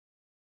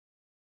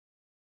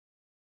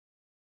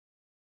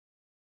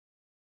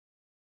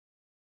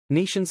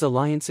Nations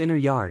Alliance Inner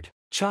Yard,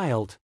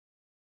 child.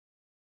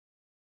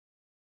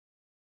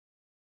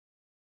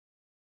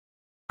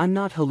 I'm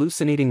not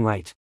hallucinating,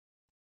 right?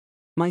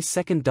 My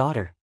second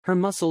daughter, her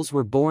muscles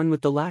were born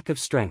with the lack of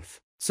strength,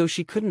 so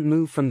she couldn't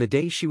move from the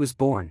day she was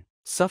born,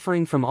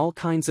 suffering from all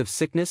kinds of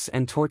sickness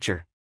and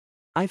torture.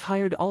 I've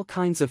hired all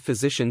kinds of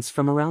physicians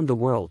from around the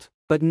world,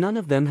 but none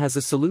of them has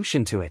a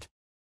solution to it.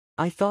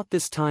 I thought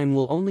this time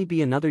will only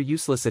be another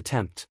useless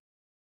attempt.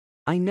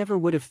 I never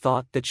would have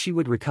thought that she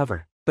would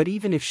recover, but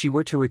even if she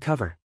were to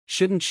recover,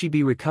 shouldn't she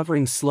be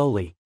recovering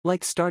slowly,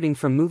 like starting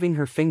from moving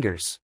her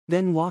fingers,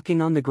 then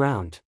walking on the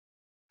ground?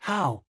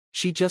 How?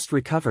 She just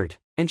recovered,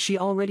 and she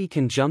already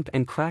can jump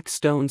and crack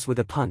stones with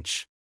a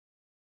punch.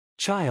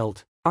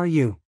 Child, are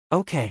you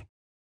okay?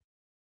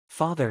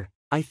 Father,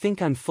 I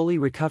think I'm fully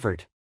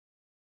recovered.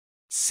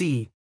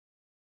 See?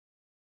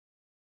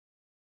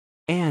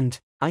 And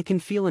I can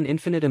feel an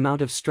infinite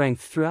amount of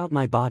strength throughout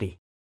my body.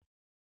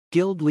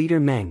 Guild leader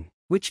Meng,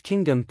 which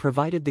kingdom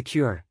provided the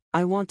cure?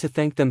 I want to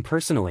thank them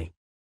personally.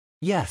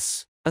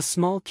 Yes, a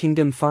small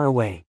kingdom far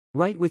away,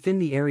 right within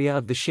the area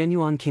of the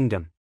Shenyuan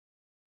kingdom.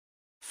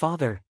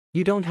 Father,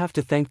 you don't have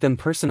to thank them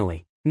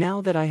personally. Now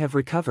that I have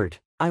recovered,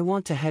 I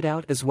want to head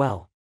out as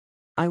well.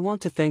 I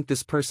want to thank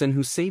this person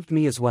who saved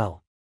me as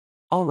well.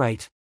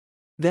 Alright.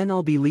 Then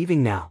I'll be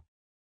leaving now.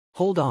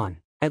 Hold on,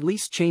 at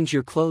least change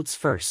your clothes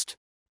first.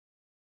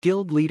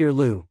 Guild leader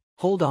Lu,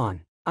 hold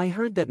on. I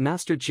heard that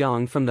Master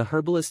Jiang from the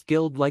Herbalist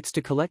Guild likes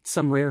to collect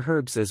some rare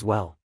herbs as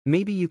well.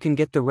 Maybe you can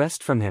get the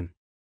rest from him.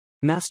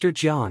 Master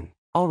Jiang,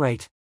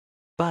 alright.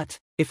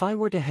 But, if I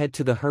were to head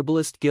to the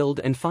Herbalist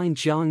Guild and find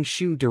Jiang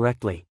Shu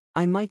directly,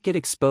 I might get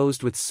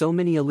exposed with so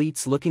many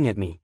elites looking at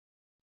me.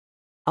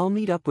 I'll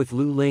meet up with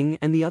Lu Ling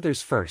and the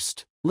others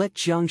first. Let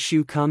Jiang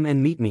Shu come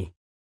and meet me.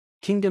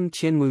 Kingdom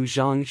Tianwu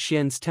Zhang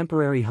Xian's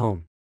temporary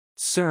home.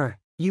 Sir,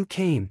 you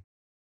came.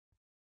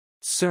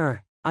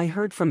 Sir, I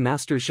heard from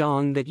Master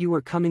Zhang that you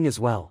were coming as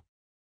well.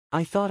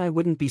 I thought I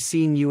wouldn't be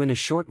seeing you in a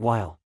short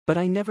while, but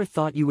I never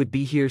thought you would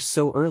be here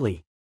so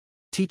early.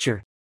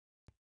 Teacher.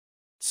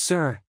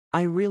 Sir,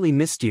 I really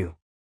missed you.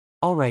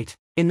 Alright,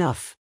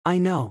 enough, I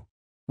know.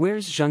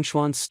 Where's Zhang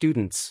Xuan's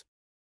students?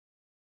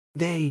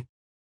 They.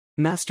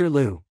 Master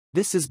Lu,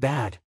 this is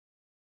bad.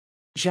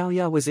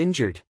 Xiaoya was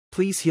injured,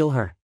 please heal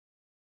her.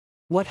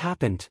 What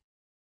happened?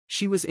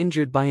 She was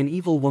injured by an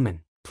evil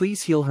woman,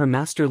 please heal her,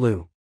 Master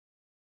Lu.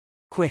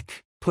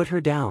 Quick, put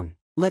her down,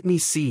 let me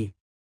see.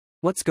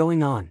 What's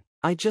going on?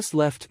 I just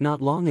left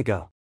not long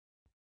ago.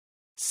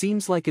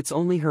 Seems like it's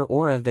only her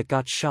aura that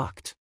got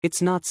shocked.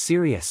 It's not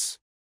serious.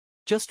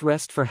 Just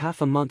rest for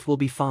half a month, will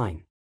be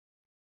fine.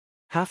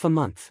 Half a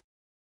month?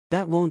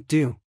 That won't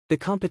do, the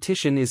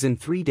competition is in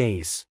 3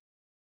 days.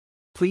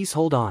 Please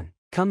hold on,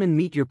 come and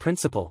meet your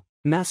principal,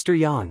 Master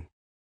Yang.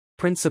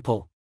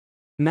 Principal.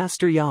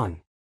 Master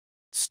Yang.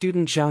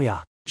 Student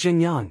Xiaoya,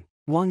 Zheng Yang,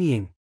 Wang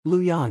Ying, Lu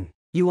Yang,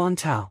 Yuan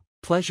Tao,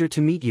 pleasure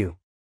to meet you.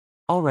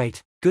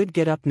 Alright, good,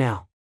 get up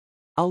now.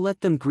 I'll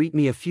let them greet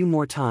me a few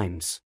more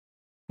times.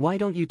 Why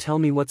don't you tell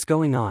me what's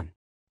going on?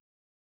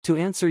 To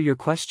answer your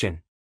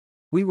question.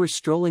 We were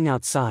strolling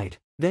outside,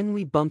 then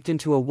we bumped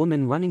into a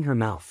woman running her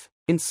mouth,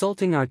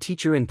 insulting our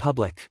teacher in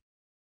public.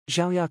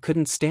 Xiaoya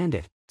couldn't stand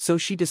it, so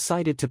she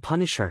decided to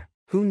punish her.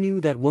 Who knew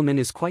that woman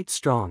is quite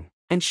strong,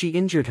 and she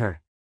injured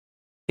her.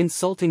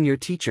 Insulting your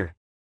teacher.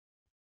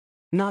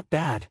 Not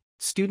bad,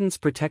 students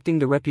protecting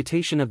the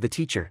reputation of the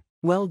teacher,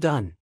 well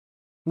done.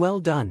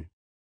 Well done.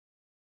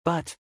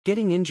 But,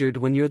 getting injured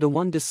when you're the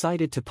one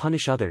decided to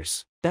punish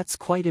others, that's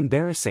quite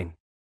embarrassing.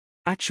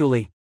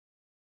 Actually,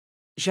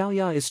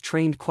 Xiaoya is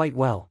trained quite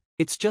well,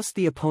 it's just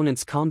the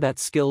opponent's combat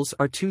skills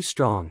are too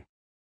strong.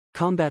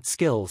 Combat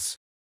skills.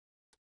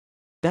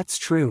 That's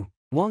true,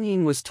 Wang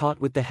Ying was taught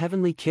with the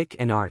heavenly kick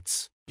and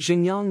arts,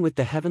 Xingyang with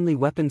the heavenly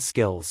weapon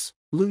skills,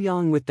 Lu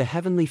Yang with the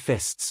heavenly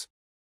fists.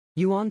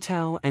 Yuan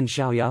Tao and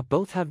Xiaoya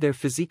both have their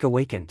physique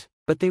awakened,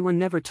 but they were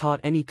never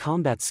taught any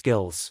combat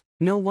skills.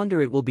 No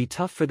wonder it will be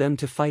tough for them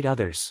to fight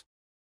others.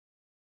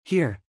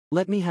 Here,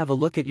 let me have a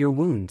look at your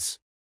wounds.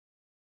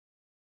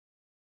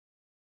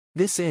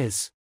 This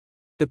is.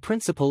 The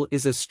principle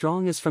is as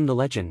strong as from the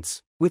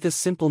legends, with a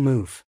simple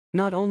move.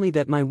 Not only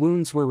that my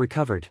wounds were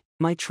recovered,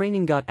 my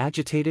training got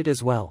agitated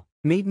as well,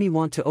 made me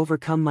want to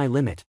overcome my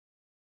limit.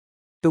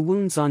 The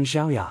wounds on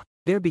Xiaoya,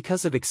 they're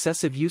because of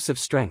excessive use of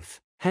strength,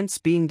 hence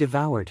being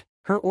devoured,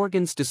 her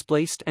organs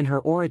displaced and her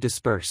aura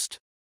dispersed.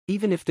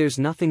 Even if there's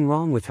nothing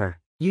wrong with her,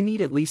 you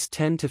need at least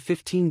 10 to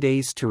 15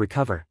 days to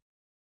recover.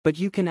 But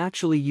you can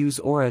actually use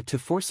aura to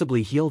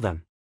forcibly heal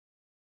them.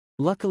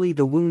 Luckily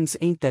the wounds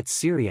ain't that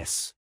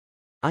serious.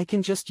 I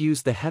can just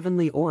use the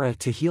heavenly aura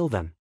to heal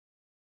them.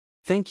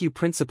 Thank you,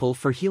 Principal,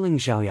 for healing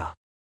Xiaoya.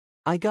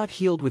 I got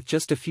healed with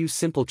just a few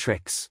simple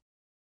tricks.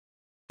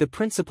 The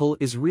Principal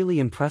is really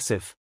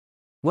impressive.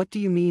 What do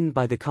you mean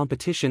by the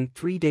competition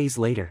 3 days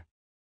later?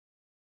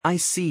 I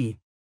see.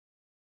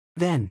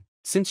 Then,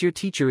 since your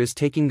teacher is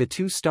taking the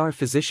 2-star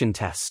physician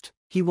test,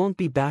 he won't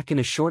be back in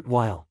a short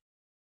while.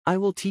 I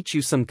will teach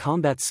you some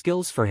combat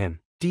skills for him.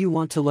 Do you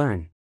want to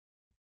learn?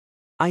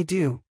 I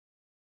do.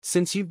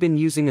 Since you've been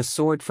using a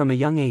sword from a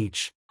young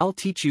age, I'll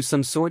teach you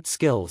some sword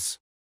skills.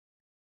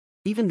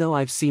 Even though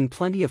I've seen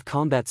plenty of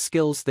combat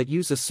skills that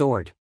use a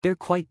sword, they're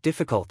quite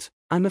difficult.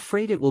 I'm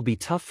afraid it will be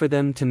tough for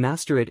them to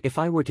master it if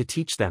I were to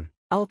teach them.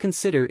 I'll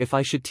consider if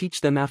I should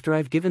teach them after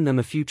I've given them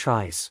a few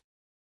tries.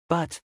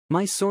 But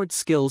my sword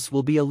skills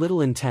will be a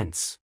little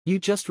intense. You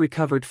just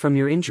recovered from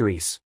your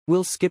injuries.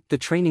 We'll skip the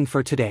training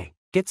for today.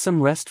 Get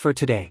some rest for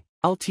today.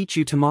 I'll teach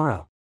you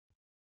tomorrow.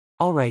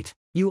 Alright,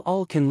 you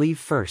all can leave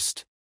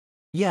first.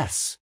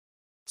 Yes.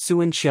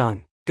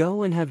 Xuanxiang,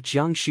 go and have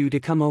Jiangshu to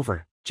come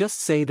over. Just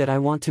say that I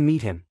want to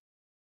meet him.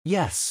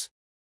 Yes.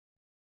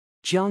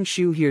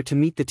 Jiangshu here to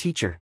meet the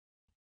teacher.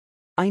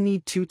 I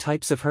need 2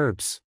 types of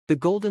herbs, the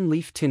golden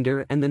leaf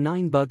tinder and the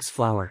 9 bugs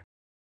flower.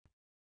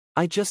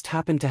 I just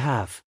happen to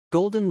have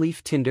golden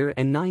leaf tinder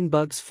and 9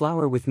 bugs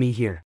flower with me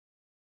here.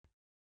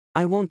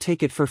 I won't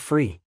take it for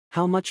free.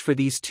 How much for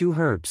these 2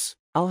 herbs?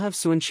 I'll have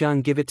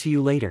Xuanxiang give it to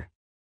you later.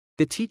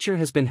 The teacher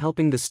has been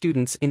helping the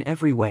students in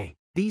every way.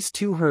 These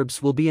 2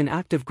 herbs will be an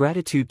act of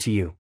gratitude to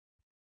you.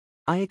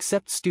 I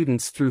accept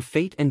students through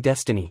fate and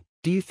destiny.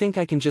 Do you think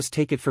I can just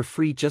take it for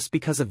free just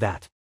because of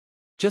that?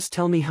 Just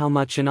tell me how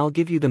much and I'll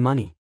give you the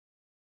money.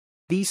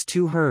 These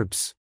 2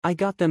 herbs, I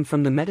got them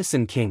from the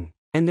Medicine King,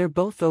 and they're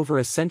both over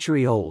a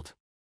century old.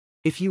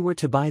 If you were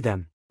to buy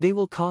them, they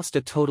will cost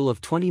a total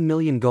of 20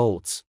 million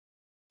golds.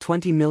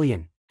 20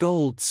 million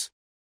golds.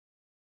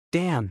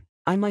 Damn,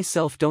 I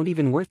myself don't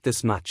even worth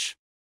this much.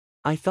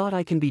 I thought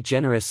I can be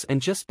generous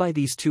and just buy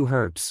these 2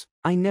 herbs.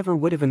 I never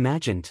would have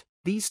imagined.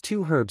 These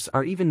 2 herbs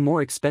are even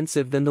more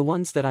expensive than the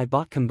ones that I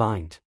bought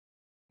combined.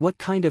 What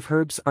kind of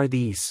herbs are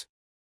these?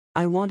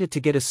 I wanted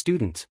to get a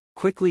student,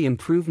 quickly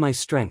improve my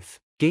strength,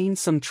 gain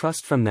some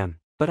trust from them,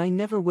 but I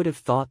never would have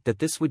thought that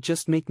this would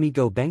just make me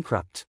go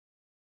bankrupt.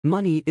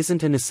 Money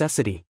isn't a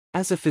necessity.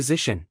 As a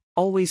physician,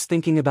 always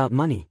thinking about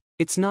money,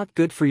 it's not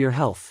good for your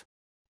health.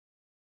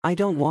 I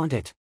don't want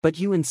it, but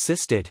you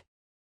insisted.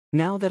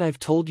 Now that I've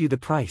told you the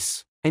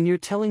price, and you're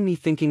telling me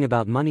thinking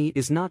about money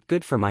is not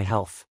good for my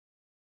health.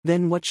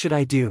 Then what should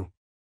I do?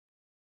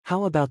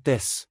 How about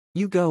this?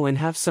 You go and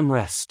have some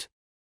rest.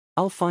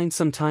 I'll find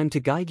some time to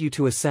guide you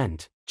to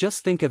ascend.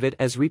 Just think of it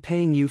as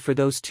repaying you for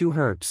those 2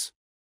 herbs.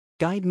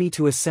 Guide me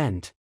to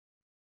ascend.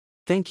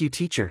 Thank you,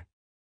 teacher.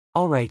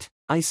 Alright,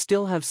 I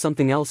still have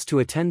something else to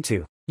attend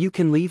to. You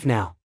can leave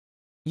now.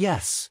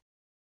 Yes.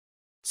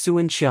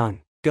 Xuanxiang,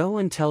 go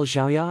and tell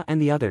Xiaoya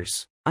and the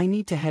others. I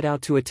need to head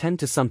out to attend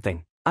to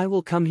something. I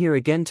will come here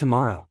again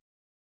tomorrow.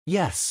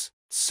 Yes,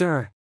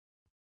 sir.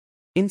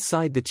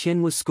 Inside the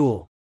Tianhua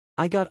school.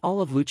 I got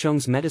all of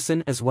Luchong's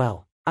medicine as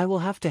well. I will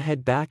have to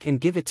head back and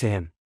give it to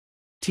him.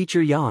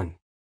 Teacher Yang.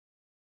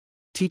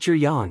 Teacher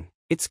Yang,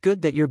 it's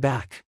good that you're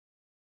back.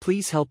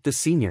 Please help the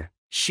senior.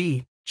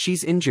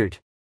 She's injured.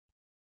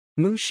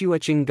 Mu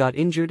Xueqing got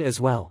injured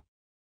as well.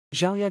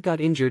 Xiaoya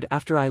got injured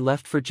after I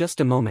left for just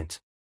a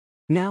moment.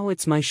 Now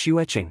it's my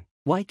Xueqing.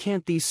 Why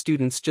can't these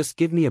students just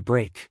give me a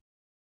break?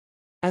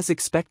 As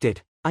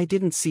expected, I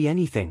didn't see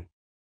anything.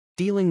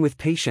 Dealing with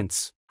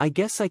patients, I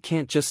guess I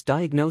can't just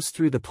diagnose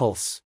through the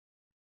pulse.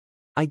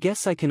 I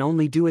guess I can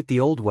only do it the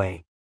old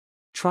way.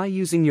 Try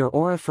using your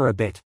aura for a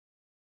bit.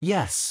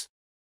 Yes.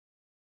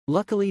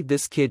 Luckily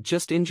this kid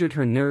just injured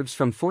her nerves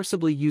from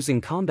forcibly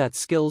using combat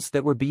skills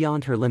that were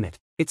beyond her limit.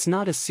 It's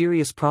not a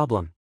serious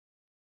problem.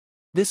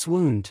 This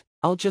wound,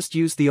 I'll just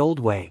use the old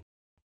way.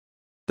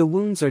 The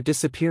wounds are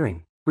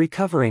disappearing,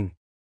 recovering.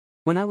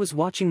 When I was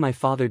watching my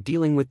father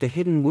dealing with the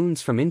hidden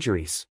wounds from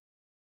injuries,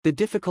 the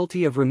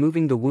difficulty of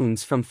removing the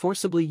wounds from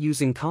forcibly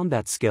using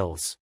combat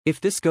skills,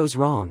 if this goes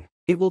wrong,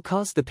 it will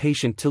cause the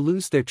patient to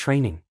lose their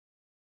training.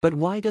 But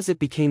why does it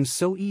become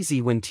so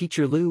easy when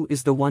Teacher Lu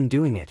is the one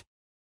doing it?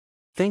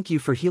 Thank you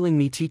for healing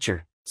me,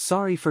 teacher.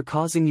 Sorry for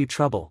causing you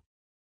trouble.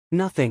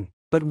 Nothing,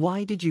 but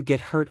why did you get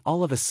hurt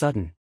all of a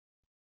sudden?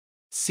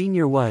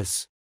 Senior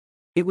was.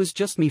 It was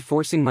just me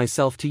forcing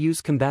myself to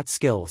use combat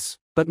skills,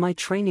 but my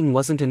training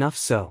wasn't enough,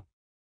 so.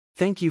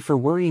 Thank you for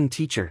worrying,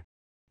 teacher.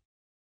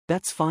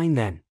 That's fine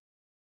then.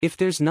 If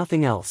there's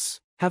nothing else,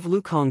 have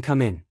Lukong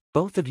come in.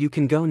 Both of you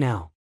can go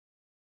now.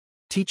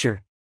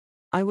 Teacher.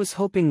 I was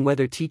hoping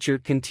whether teacher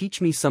can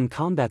teach me some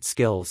combat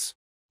skills.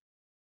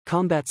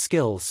 Combat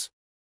skills?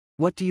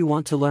 What do you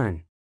want to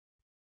learn?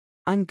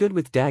 I'm good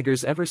with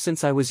daggers ever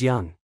since I was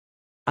young.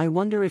 I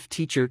wonder if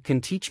teacher can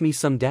teach me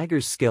some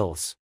daggers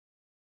skills.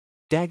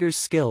 Daggers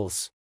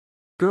skills.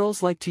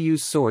 Girls like to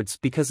use swords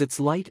because it's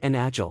light and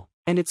agile,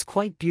 and it's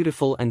quite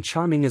beautiful and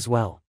charming as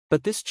well,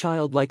 but this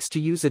child likes to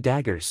use a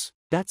daggers.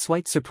 That's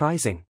quite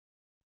surprising.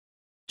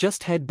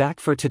 Just head back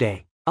for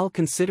today. I'll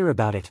consider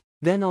about it,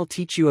 then I'll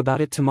teach you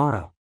about it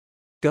tomorrow.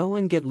 Go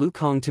and get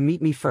Lukong to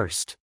meet me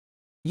first.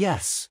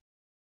 Yes.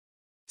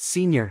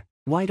 Senior,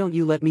 why don't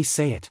you let me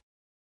say it?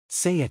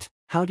 Say it.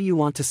 How do you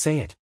want to say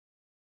it?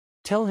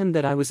 Tell him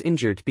that I was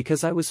injured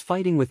because I was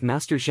fighting with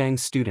Master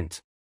Zhang's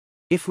student.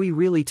 If we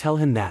really tell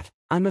him that,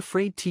 I'm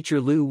afraid Teacher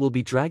Lu will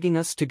be dragging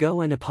us to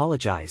go and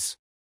apologize.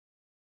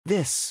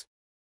 This.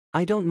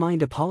 I don't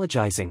mind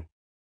apologizing.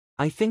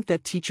 I think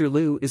that Teacher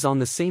Lu is on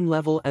the same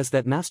level as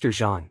that Master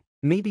Zhang.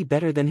 maybe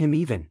better than him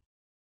even.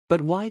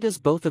 But why does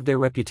both of their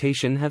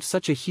reputation have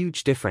such a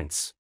huge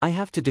difference? I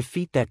have to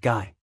defeat that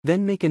guy,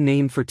 then make a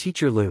name for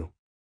Teacher Lu.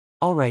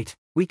 Alright,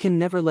 we can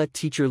never let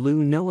Teacher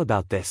Lu know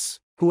about this.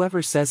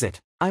 Whoever says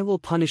it, I will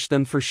punish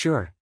them for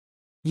sure.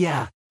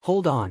 Yeah,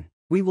 hold on,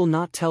 we will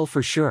not tell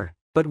for sure,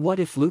 but what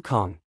if Lu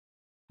Kong?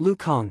 Lu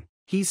Kong,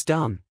 he's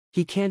dumb,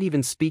 he can't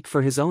even speak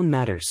for his own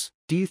matters,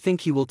 do you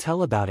think he will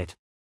tell about it?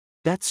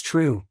 That's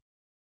true.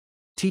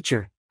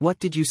 Teacher, what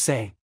did you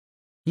say?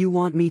 You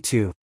want me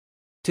to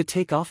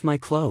take off my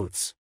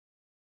clothes?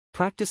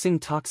 Practicing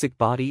toxic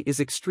body is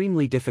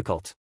extremely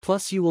difficult,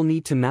 plus you will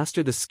need to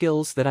master the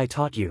skills that I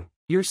taught you.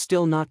 You're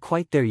still not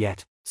quite there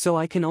yet, so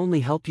I can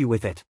only help you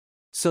with it.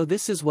 So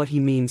this is what he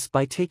means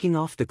by taking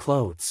off the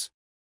clothes.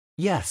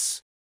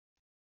 Yes.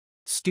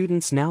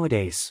 Students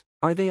nowadays,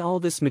 are they all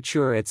this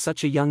mature at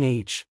such a young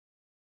age?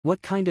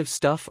 What kind of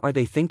stuff are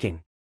they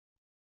thinking?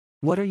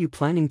 What are you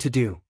planning to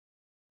do?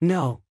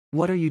 No,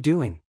 what are you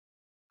doing?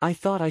 I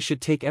thought I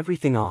should take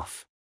everything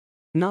off.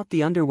 Not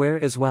the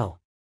underwear as well.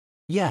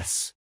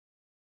 Yes.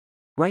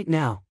 Right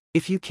now,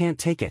 if you can't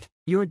take it,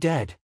 you're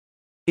dead.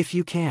 If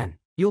you can,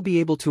 you'll be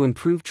able to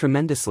improve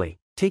tremendously,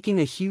 taking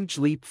a huge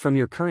leap from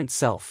your current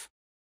self.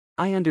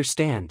 I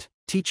understand,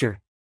 teacher.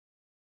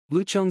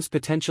 Lu Cheng's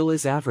potential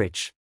is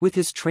average. With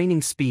his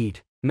training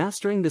speed,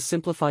 mastering the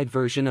simplified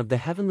version of the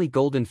heavenly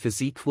golden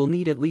physique will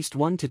need at least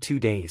 1 to 2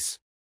 days.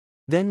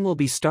 Then we'll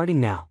be starting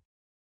now.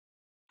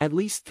 At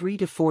least 3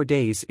 to 4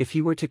 days if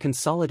he were to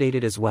consolidate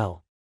it as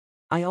well.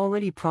 I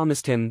already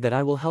promised him that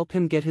I will help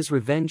him get his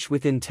revenge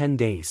within 10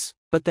 days,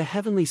 but the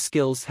heavenly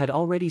skills had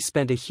already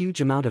spent a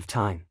huge amount of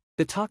time.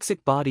 The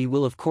toxic body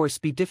will of course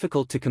be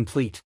difficult to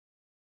complete.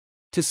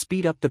 To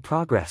speed up the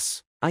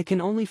progress, I can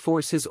only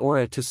force his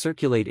aura to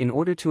circulate in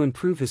order to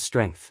improve his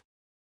strength.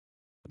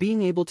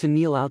 Being able to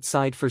kneel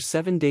outside for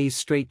 7 days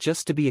straight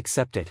just to be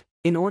accepted,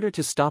 in order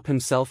to stop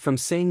himself from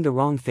saying the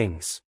wrong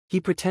things, he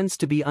pretends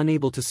to be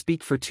unable to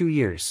speak for 2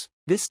 years.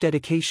 This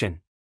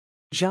dedication.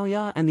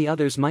 Zhaoya and the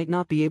others might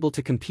not be able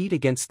to compete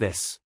against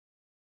this.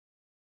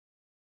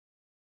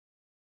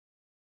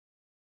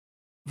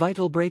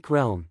 Vital Break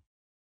Realm.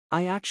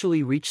 I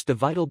actually reached the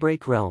Vital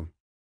Break Realm.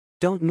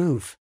 Don't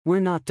move, we're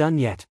not done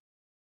yet.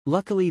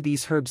 Luckily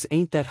these herbs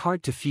ain't that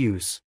hard to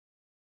fuse.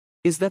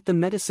 Is that the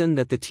medicine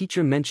that the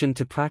teacher mentioned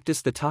to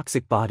practice the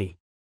toxic body?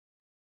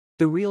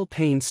 The real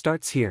pain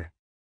starts here.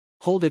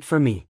 Hold it for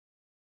me.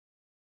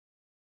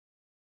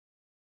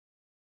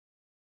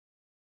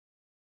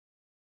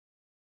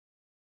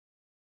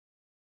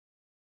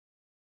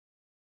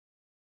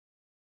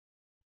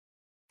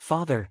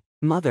 Father,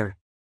 mother,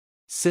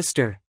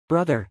 sister,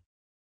 brother.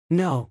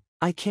 No,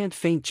 I can't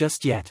faint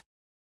just yet.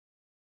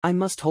 I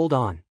must hold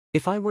on.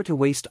 If I were to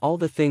waste all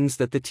the things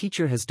that the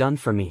teacher has done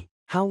for me,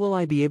 how will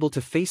I be able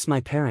to face my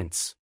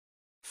parents?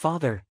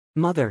 Father,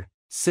 mother,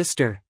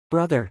 sister,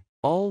 brother,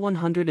 all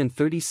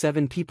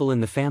 137 people in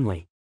the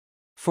family.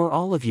 For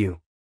all of you.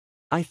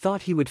 I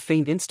thought he would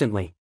faint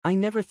instantly. I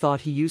never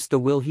thought he used the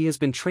will he has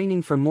been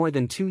training for more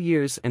than 2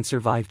 years and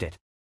survived it.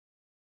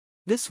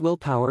 This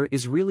willpower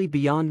is really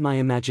beyond my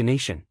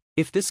imagination.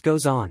 If this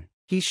goes on,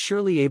 he's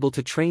surely able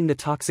to train the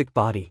toxic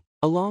body,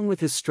 along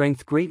with his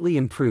strength greatly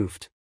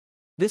improved.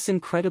 This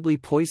incredibly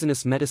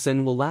poisonous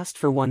medicine will last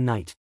for 1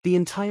 night. The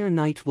entire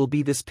night will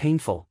be this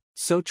painful,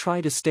 so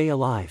try to stay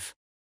alive.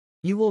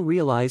 You will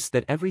realize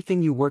that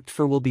everything you worked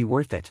for will be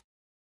worth it.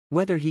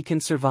 Whether he can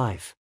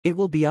survive, it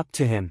will be up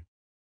to him.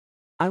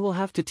 I will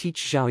have to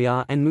teach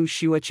Zhaoya and Mu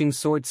Xueqing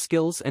sword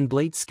skills and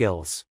blade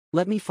skills.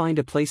 Let me find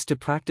a place to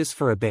practice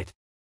for a bit.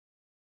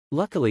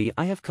 Luckily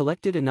I have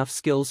collected enough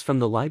skills from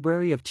the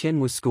library of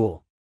Tianwu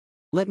School.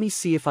 Let me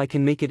see if I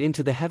can make it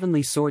into the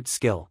heavenly sword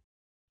skill.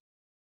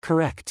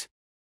 Correct.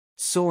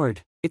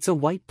 Sword, it's a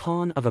white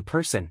pawn of a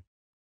person.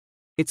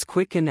 It's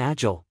quick and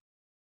agile.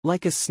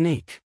 Like a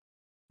snake.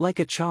 Like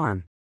a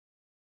charm.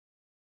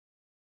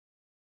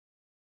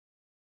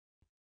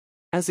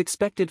 As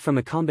expected from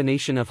a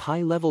combination of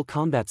high-level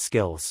combat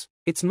skills,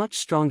 it's much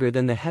stronger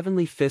than the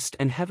heavenly fist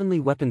and heavenly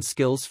weapon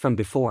skills from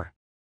before.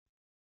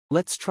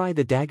 Let's try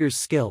the dagger's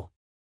skill.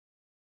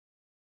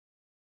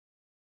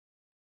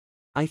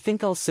 I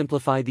think I'll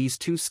simplify these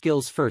 2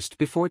 skills first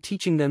before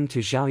teaching them to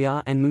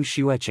Zhaoya and Mu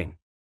Xueqing.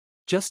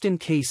 Just in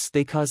case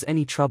they cause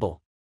any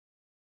trouble.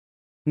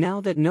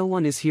 Now that no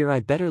one is here, I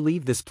better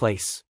leave this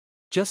place.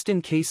 Just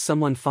in case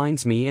someone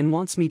finds me and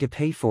wants me to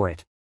pay for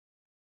it.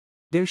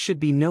 There should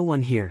be no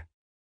one here.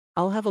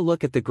 I'll have a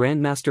look at the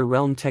Grandmaster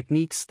Realm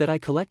techniques that I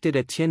collected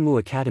at Tianwu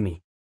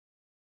Academy.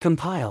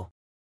 Compile.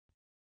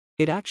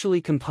 It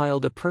actually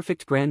compiled a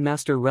perfect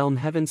Grandmaster Realm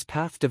Heaven's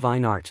Path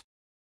Divine Art.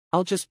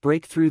 I'll just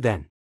break through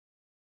then.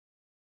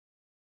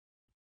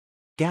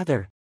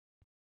 Gather.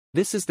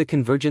 This is the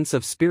convergence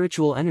of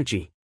spiritual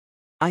energy.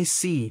 I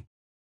see.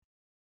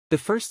 The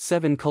first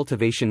 7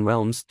 cultivation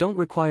realms don't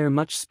require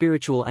much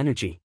spiritual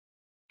energy.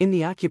 In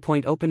the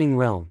acupoint opening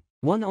realm,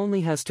 one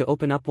only has to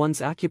open up one's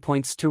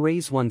acupoints to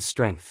raise one's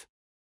strength.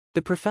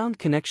 The profound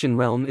connection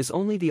realm is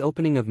only the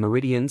opening of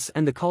meridians,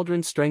 and the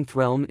cauldron strength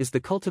realm is the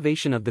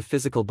cultivation of the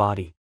physical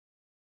body.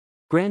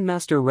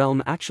 Grandmaster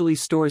Realm actually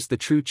stores the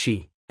true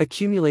Qi,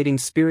 accumulating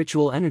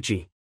spiritual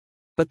energy.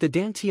 But the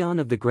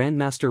Dantian of the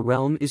Grandmaster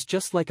Realm is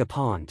just like a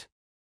pond.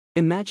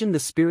 Imagine the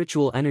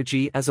spiritual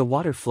energy as a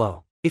water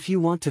flow. If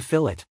you want to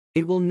fill it,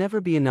 it will never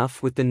be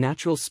enough with the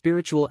natural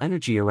spiritual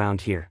energy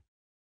around here.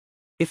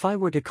 If I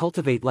were to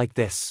cultivate like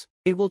this,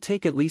 it will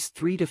take at least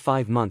 3 to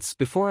 5 months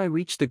before I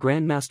reach the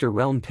Grandmaster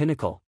Realm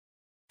pinnacle.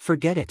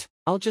 Forget it,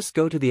 I'll just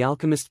go to the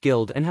Alchemist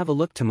Guild and have a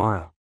look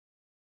tomorrow.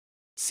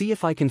 See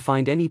if I can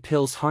find any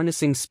pills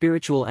harnessing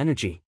spiritual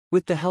energy.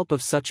 With the help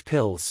of such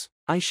pills,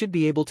 I should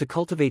be able to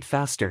cultivate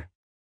faster.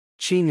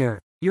 Qing'er,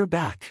 you're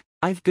back.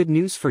 I've good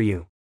news for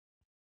you.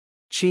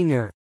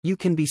 Qing'er, you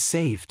can be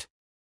saved.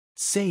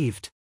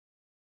 Saved.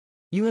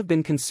 You have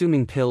been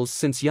consuming pills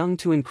since young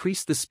to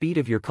increase the speed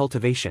of your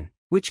cultivation,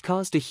 which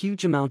caused a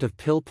huge amount of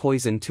pill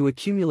poison to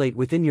accumulate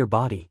within your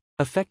body,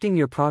 affecting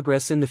your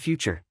progress in the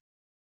future.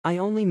 I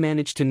only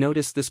managed to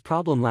notice this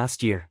problem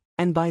last year,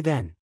 and by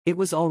then, it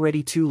was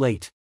already too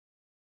late.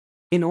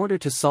 In order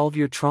to solve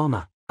your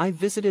trauma, I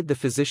visited the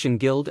Physician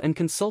Guild and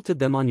consulted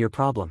them on your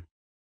problem.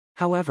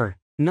 However,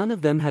 none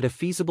of them had a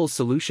feasible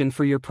solution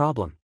for your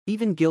problem.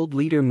 Even Guild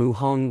leader Mu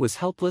Hong was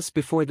helpless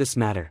before this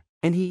matter,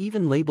 and he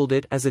even labeled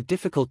it as a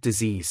difficult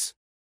disease.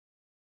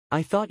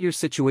 I thought your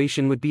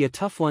situation would be a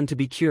tough one to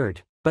be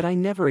cured, but I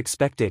never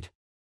expected.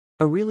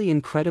 A really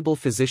incredible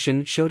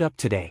physician showed up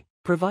today,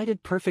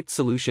 provided perfect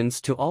solutions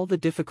to all the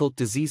difficult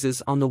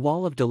diseases on the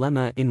wall of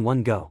dilemma in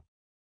one go.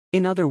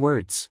 In other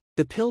words,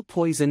 the pill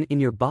poison in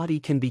your body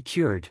can be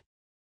cured.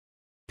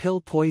 Pill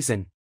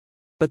poison.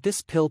 But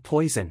this pill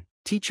poison,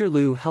 Teacher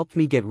Lu helped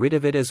me get rid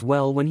of it as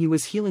well when he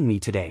was healing me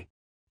today.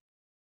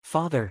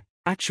 Father,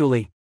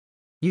 actually,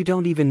 you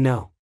don't even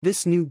know,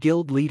 this new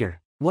guild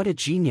leader, what a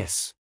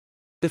genius.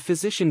 The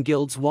Physician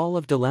Guild's wall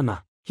of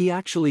dilemma, he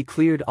actually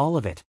cleared all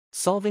of it,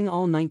 solving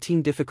all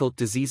 19 difficult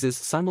diseases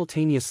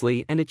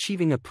simultaneously and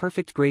achieving a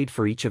perfect grade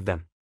for each of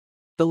them.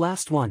 The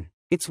last one,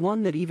 it's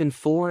one that even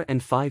 4-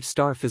 and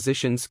 5-star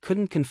physicians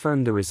couldn't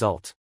confirm the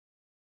result.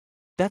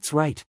 That's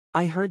right,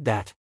 I heard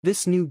that,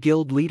 this new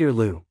guild leader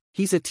Lu,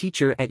 he's a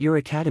teacher at your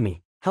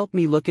academy, help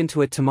me look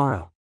into it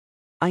tomorrow.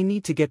 I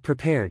need to get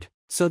prepared,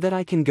 so that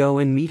I can go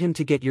and meet him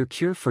to get your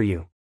cure for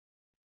you.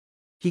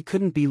 He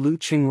couldn't be Lu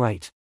Cheng,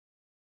 right?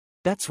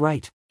 That's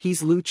right,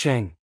 he's Lu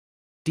Cheng.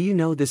 Do you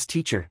know this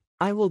teacher?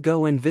 I will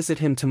go and visit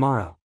him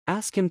tomorrow,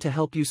 ask him to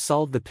help you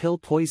solve the pill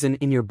poison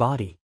in your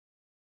body.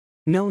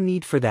 No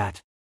need for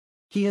that.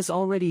 He has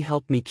already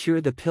helped me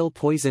cure the pill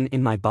poison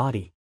in my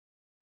body.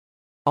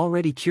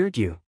 Already cured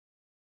you?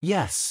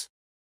 Yes.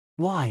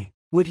 Why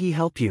would he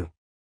help you?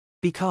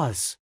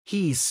 Because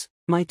he's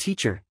my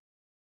teacher.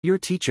 Your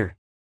teacher.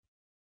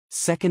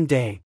 Second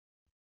day.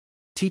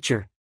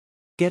 Teacher.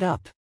 Get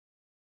up.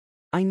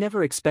 I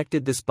never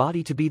expected this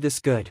body to be this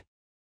good.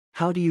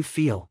 How do you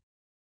feel?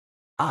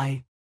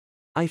 I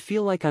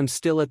feel like I'm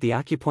still at the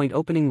acupoint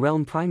opening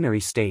realm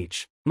primary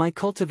stage. My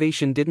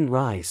cultivation didn't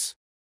rise.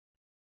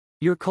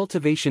 Your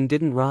cultivation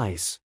didn't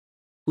rise.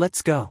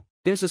 Let's go.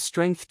 There's a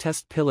strength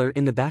test pillar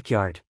in the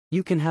backyard,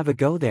 you can have a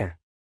go there.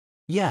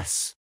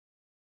 Yes.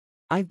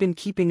 I've been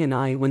keeping an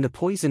eye when the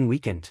poison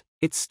weakened,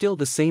 it's still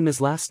the same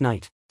as last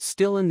night,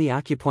 still in the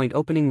acupoint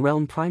opening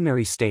realm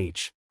primary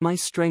stage, my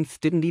strength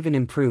didn't even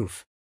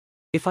improve.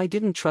 If I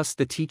didn't trust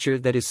the teacher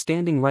that is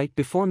standing right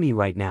before me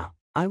right now,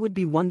 I would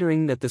be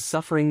wondering that the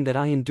suffering that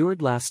I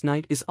endured last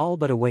night is all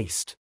but a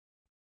waste.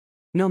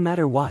 No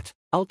matter what,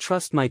 I'll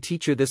trust my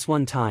teacher this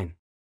one time.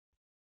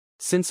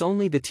 Since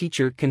only the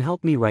teacher can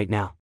help me right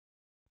now.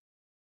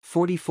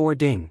 44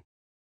 Ding.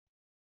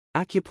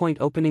 Acupoint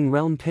opening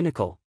realm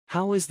pinnacle,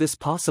 how is this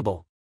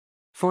possible?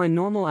 For a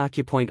normal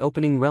acupoint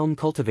opening realm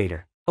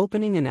cultivator,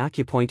 opening an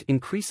acupoint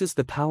increases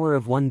the power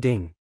of 1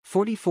 ding.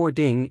 44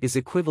 ding is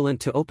equivalent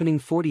to opening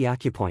 40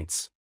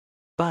 acupoints.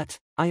 But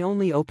I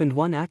only opened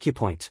 1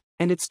 acupoint,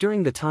 and it's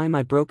during the time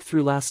I broke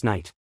through last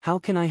night. How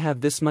can I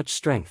have this much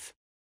strength?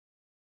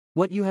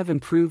 What you have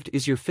improved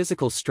is your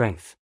physical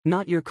strength,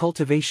 not your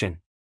cultivation.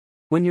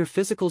 When your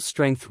physical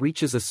strength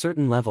reaches a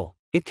certain level,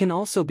 it can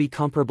also be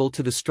comparable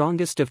to the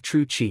strongest of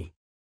true Qi.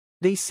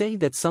 They say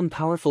that some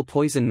powerful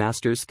poison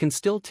masters can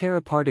still tear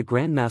apart a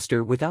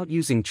grandmaster without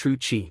using true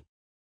Qi.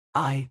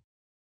 I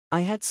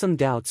had some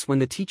doubts when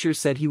the teacher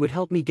said he would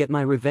help me get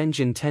my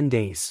revenge in 10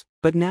 days,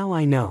 but now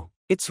I know,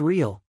 it's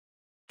real.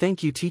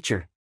 Thank you,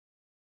 teacher.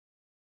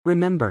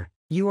 Remember,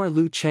 you are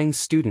Lu Cheng's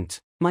student,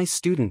 my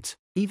student,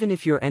 even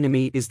if your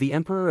enemy is the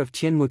Emperor of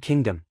Tianwu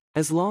Kingdom,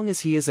 as long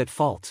as he is at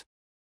fault.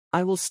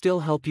 I will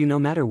still help you no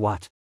matter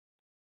what.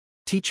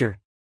 Teacher.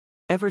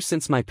 Ever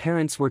since my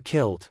parents were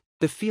killed,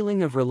 the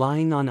feeling of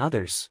relying on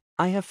others,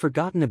 I have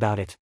forgotten about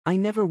it. I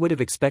never would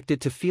have expected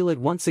to feel it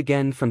once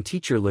again from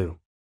Teacher Lu.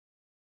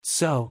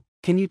 So,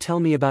 can you tell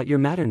me about your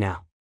matter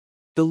now?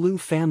 The Lu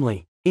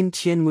family, in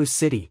Tianwu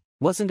City,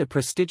 wasn't a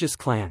prestigious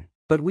clan,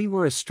 but we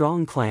were a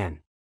strong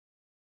clan.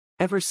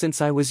 Ever since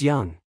I was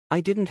young,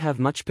 I didn't have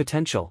much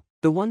potential.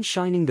 The one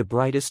shining the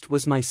brightest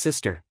was my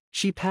sister.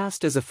 She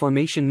passed as a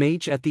formation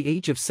mage at the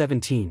age of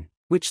 17,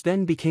 which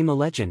then became a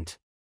legend.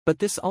 But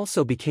this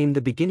also became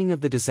the beginning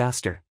of the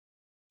disaster.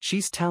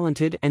 She's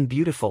talented and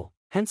beautiful,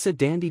 hence a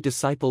dandy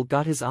disciple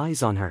got his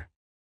eyes on her.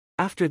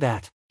 After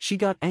that, she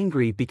got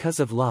angry because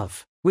of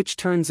love, which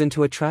turns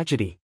into a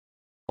tragedy.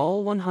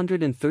 All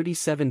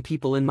 137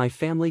 people in my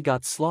family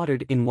got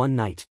slaughtered in one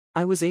night.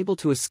 I was able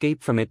to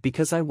escape from it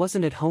because I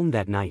wasn't at home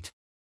that night.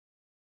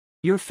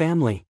 Your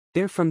family,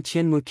 they're from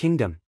Tianmu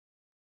Kingdom.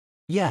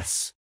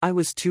 Yes, I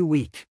was too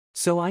weak,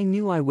 so I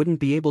knew I wouldn't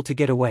be able to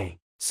get away,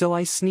 so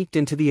I sneaked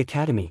into the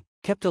academy,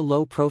 kept a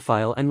low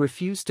profile and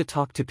refused to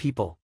talk to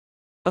people.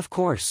 Of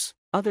course,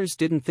 others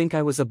didn't think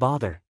I was a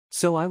bother,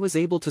 so I was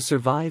able to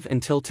survive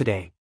until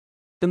today.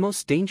 The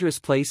most dangerous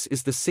place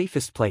is the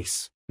safest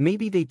place.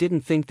 Maybe they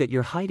didn't think that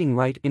you're hiding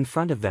right in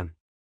front of them.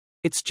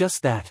 It's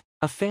just that,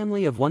 a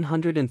family of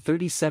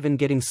 137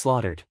 getting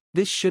slaughtered,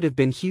 this should have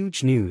been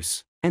huge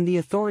news, and the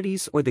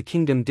authorities or the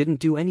kingdom didn't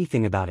do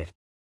anything about it.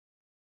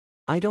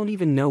 I don't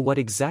even know what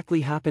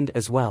exactly happened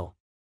as well.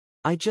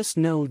 I just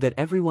know that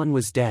everyone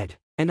was dead,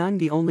 and I'm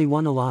the only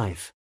one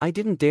alive. I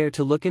didn't dare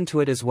to look into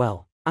it as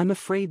well. I'm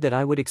afraid that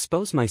I would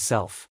expose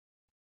myself.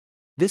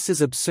 This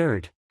is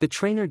absurd. The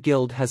trainer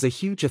guild has a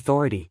huge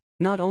authority.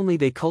 Not only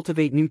they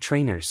cultivate new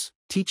trainers,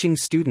 teaching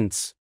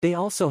students, they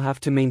also have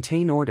to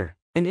maintain order.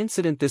 An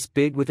incident this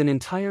big with an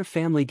entire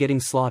family getting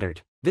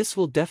slaughtered, this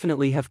will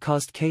definitely have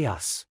caused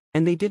chaos,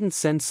 and they didn't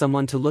send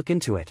someone to look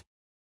into it.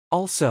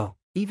 Also,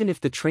 even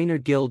if the trainer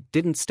guild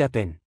didn't step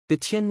in, the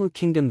Tianmu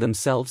kingdom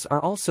themselves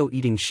are also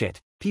eating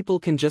shit. People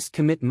can just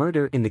commit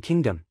murder in the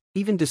kingdom,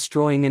 even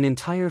destroying an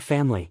entire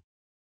family.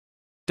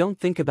 Don't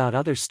think about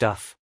other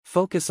stuff,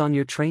 focus on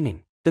your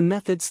training. The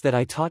methods that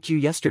I taught you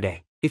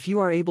yesterday, if you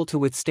are able to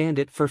withstand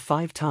it for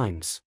 5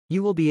 times,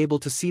 you will be able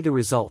to see the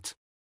result.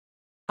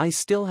 I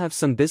still have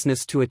some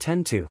business to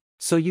attend to,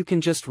 so you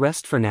can just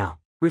rest for now,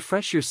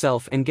 refresh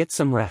yourself and get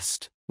some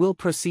rest. We'll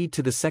proceed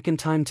to the second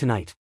time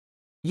tonight.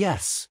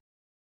 Yes.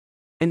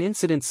 An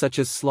incident such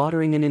as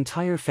slaughtering an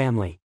entire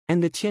family,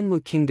 and the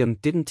Tianmu kingdom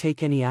didn't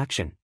take any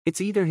action.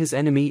 It's either his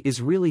enemy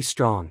is really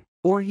strong,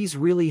 or he's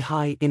really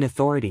high in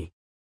authority.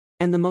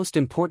 And the most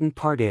important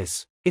part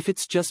is, if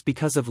it's just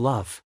because of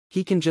love,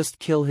 he can just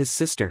kill his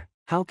sister.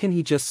 How can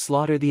he just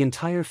slaughter the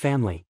entire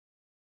family?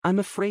 I'm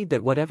afraid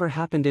that whatever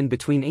happened in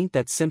between ain't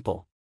that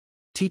simple.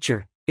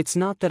 Teacher, it's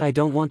not that I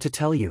don't want to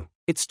tell you,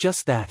 it's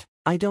just that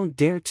I don't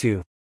dare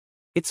to.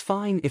 It's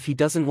fine if he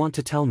doesn't want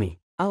to tell me.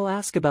 I'll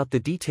ask about the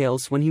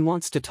details when he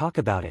wants to talk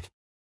about it.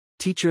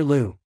 Teacher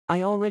Lu,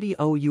 I already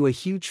owe you a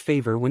huge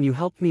favor when you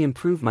helped me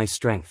improve my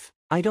strength.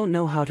 I don't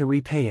know how to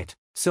repay it,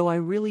 so I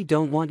really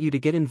don't want you to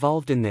get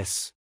involved in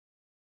this.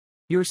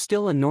 You're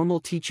still a normal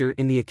teacher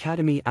in the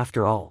academy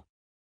after all.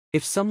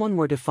 If someone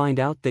were to find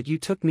out that you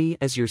took me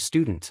as your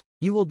student,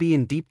 you will be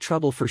in deep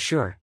trouble for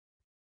sure.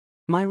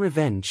 My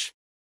revenge.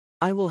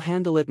 I will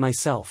handle it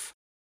myself.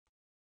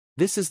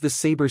 This is the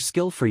saber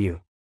skill for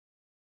you.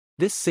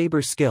 This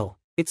saber skill,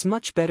 it's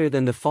much better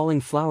than the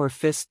falling flower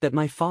fist that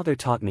my father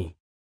taught me.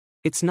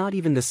 It's not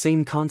even the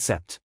same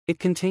concept. It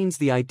contains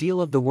the ideal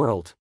of the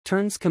world,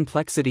 turns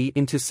complexity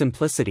into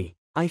simplicity.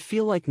 I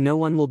feel like no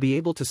one will be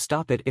able to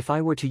stop it if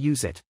I were to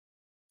use it.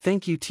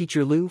 Thank you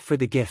Teacher Lu for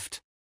the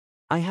gift.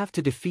 I have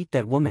to defeat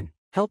that woman,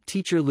 help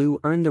Teacher Lu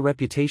earn the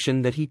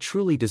reputation that he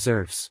truly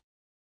deserves.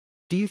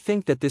 Do you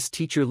think that this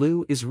Teacher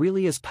Lu is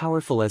really as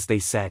powerful as they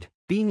said,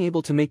 being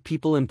able to make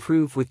people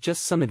improve with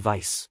just some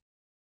advice?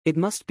 It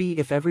must be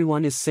if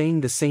everyone is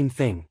saying the same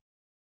thing.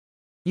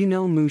 You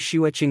know Mu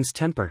Xueqing's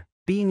temper,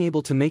 being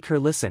able to make her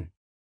listen.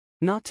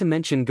 Not to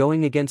mention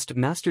going against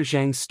Master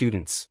Zhang's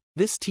students,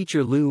 this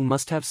Teacher Lu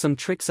must have some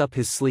tricks up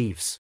his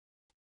sleeves.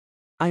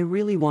 I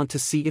really want to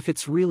see if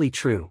it's really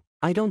true.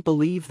 I don't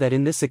believe that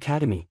in this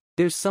academy,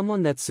 there's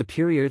someone that's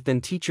superior than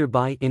Teacher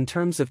Bai in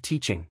terms of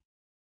teaching.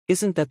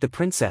 Isn't that the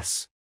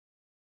princess?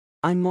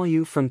 I'm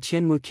Moyu from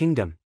Tianmu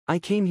Kingdom. I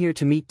came here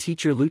to meet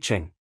Teacher Lu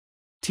Cheng.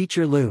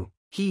 Teacher Lu,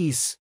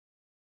 he's...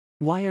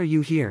 Why are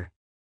you here?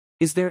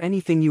 Is there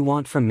anything you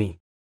want from me?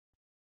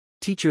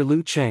 Teacher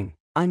Lu Cheng,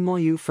 I'm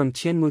Moyu from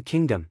Tianmu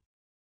Kingdom.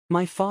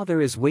 My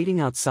father is waiting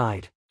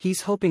outside.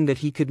 He's hoping that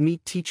he could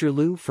meet Teacher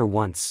Lu for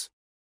once.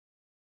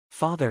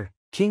 Father,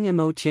 King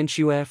Mo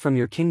Tianxue from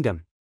your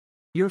kingdom.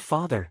 Your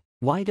father,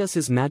 why does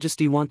His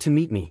Majesty want to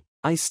meet me?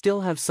 I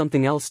still have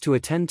something else to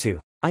attend to.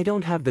 I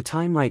don't have the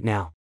time right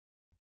now.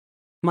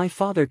 My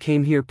father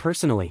came here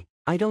personally.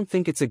 I don't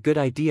think it's a good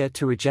idea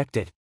to reject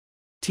it.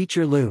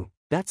 Teacher Lu,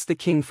 that's the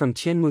king from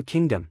Tianmu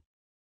Kingdom.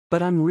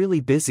 But I'm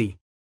really busy.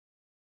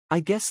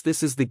 I guess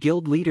this is the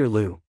guild leader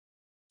Lu.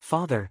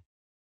 Father.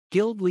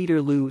 Guild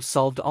leader Lu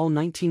solved all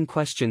 19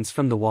 questions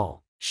from the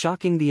wall,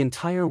 shocking the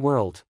entire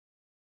world.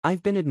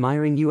 I've been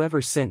admiring you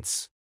ever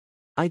since.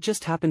 I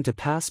just happened to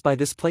pass by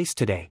this place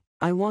today.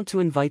 I want to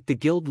invite the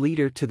guild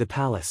leader to the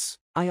palace.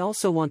 I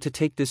also want to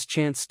take this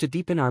chance to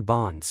deepen our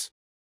bonds.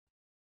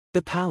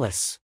 The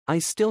palace. I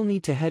still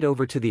need to head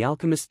over to the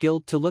alchemist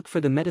guild to look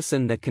for the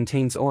medicine that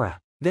contains aura,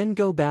 then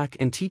go back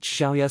and teach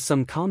Xiaoya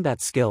some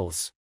combat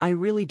skills. I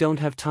really don't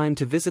have time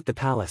to visit the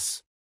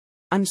palace.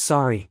 I'm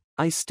sorry,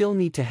 I still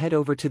need to head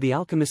over to the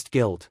alchemist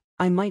guild.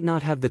 I might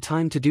not have the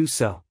time to do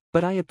so,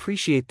 but I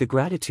appreciate the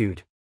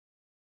gratitude.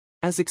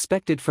 As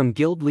expected from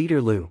Guild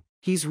Leader Lu,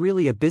 he's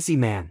really a busy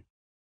man.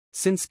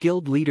 Since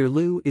Guild Leader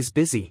Lu is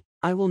busy,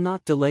 I will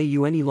not delay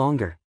you any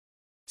longer.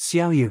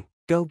 Xiaoyu,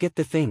 go get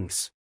the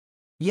things.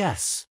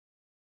 Yes.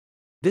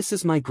 This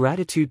is my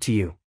gratitude to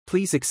you,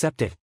 please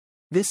accept it.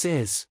 This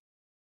is.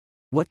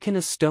 What can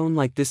a stone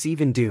like this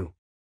even do?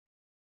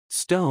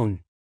 Stone.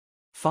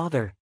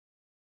 Father.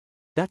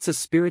 That's a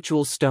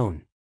spiritual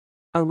stone.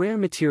 A rare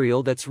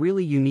material that's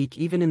really unique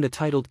even in the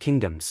titled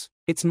kingdoms.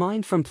 It's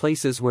mined from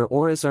places where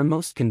auras are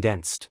most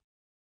condensed.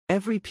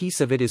 Every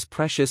piece of it is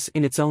precious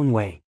in its own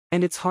way,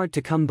 and it's hard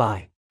to come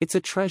by. It's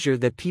a treasure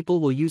that people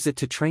will use it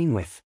to train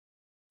with.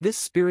 This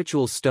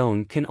spiritual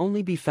stone can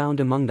only be found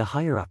among the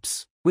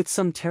higher-ups, with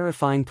some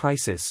terrifying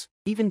prices.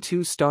 Even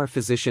 2-star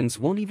physicians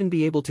won't even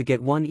be able to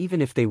get one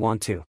even if they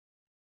want to.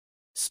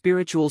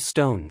 Spiritual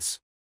stones.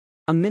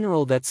 A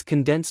mineral that's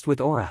condensed with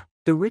aura.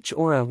 The rich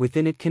aura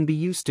within it can be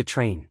used to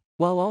train,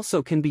 while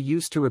also can be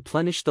used to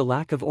replenish the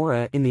lack of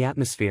aura in the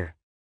atmosphere.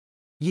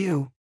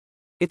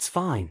 It's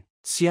fine,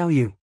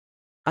 Xiaoyu.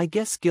 I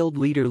guess Guild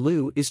Leader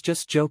Lu is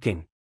just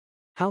joking.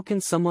 How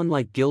can someone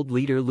like Guild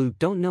Leader Lu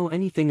don't know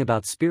anything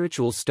about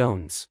spiritual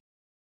stones?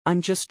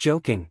 I'm just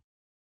joking.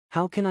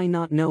 How can I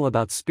not know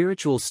about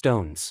spiritual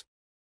stones?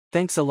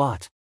 Thanks a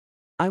lot.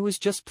 I was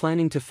just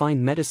planning to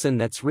find medicine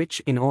that's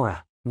rich in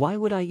aura. Why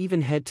would I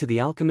even head to the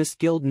Alchemist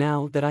Guild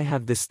now that I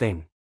have this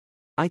thing?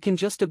 I can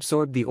just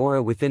absorb the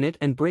aura within it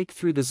and break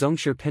through the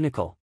Zhongshi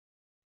pinnacle.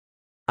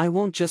 I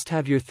won't just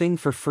have your thing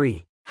for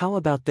free. How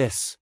about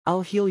this?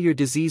 I'll heal your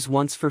disease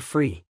once for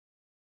free.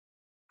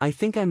 I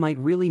think I might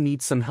really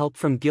need some help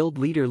from Guild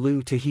Leader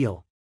Lu to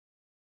heal.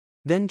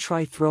 Then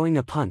try throwing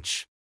a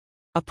punch.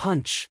 A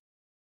punch.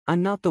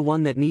 I'm not the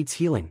one that needs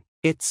healing.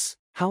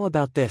 How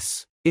about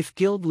this? If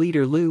Guild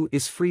Leader Lu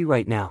is free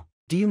right now,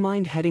 do you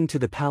mind heading to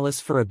the palace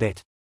for a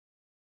bit?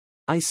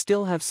 I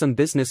still have some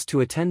business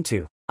to attend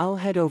to. I'll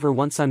head over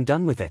once I'm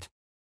done with it.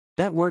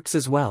 That works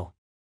as well.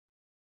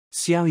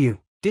 Xiaoyu,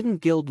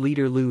 didn't Guild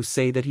Leader Lu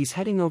say that he's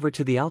heading over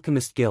to the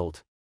Alchemist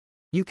Guild?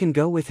 You can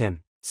go with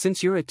him,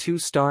 since you're a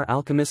 2-star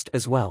alchemist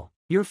as well.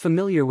 You're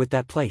familiar with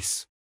that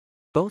place.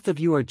 Both of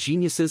you are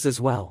geniuses as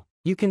well.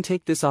 You can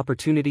take this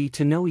opportunity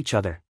to know each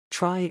other,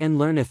 try and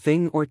learn a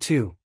thing or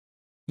two.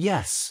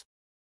 Yes.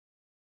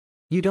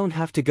 You don't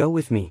have to go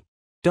with me.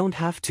 Don't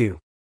have to.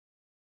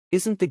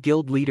 Isn't the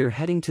guild leader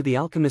heading to the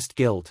Alchemist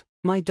Guild?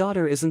 My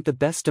daughter isn't the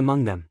best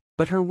among them,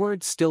 but her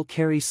words still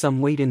carry some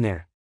weight in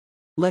there.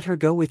 Let her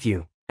go with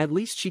you. At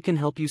least she can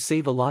help you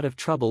save a lot of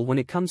trouble when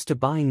it comes to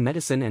buying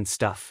medicine and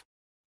stuff.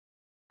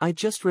 I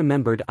just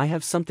remembered I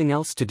have something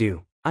else to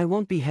do. I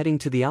won't be heading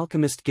to the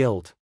Alchemist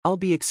Guild. I'll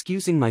be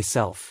excusing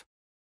myself.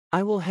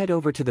 I will head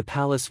over to the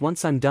palace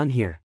once I'm done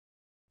here.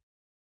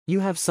 You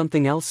have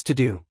something else to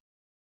do.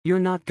 You're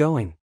not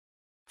going.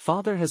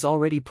 Father has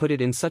already put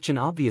it in such an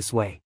obvious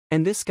way,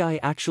 and this guy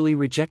actually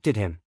rejected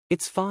him.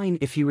 It's fine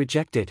if he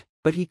rejected,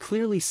 but he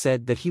clearly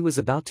said that he was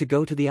about to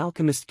go to the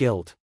Alchemist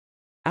Guild.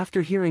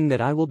 After hearing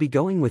that I will be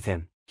going with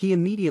him, he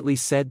immediately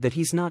said that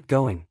he's not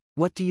going.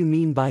 What do you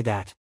mean by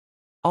that?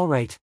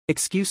 Alright,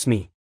 excuse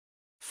me.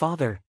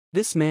 Father,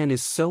 this man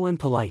is so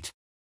impolite.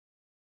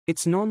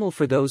 It's normal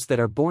for those that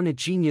are born a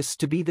genius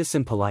to be this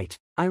impolite.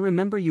 I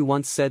remember you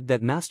once said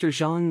that Master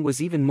Zhang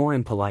was even more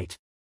impolite.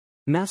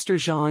 Master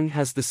Zhang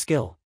has the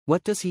skill.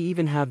 What does he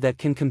even have that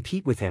can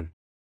compete with him?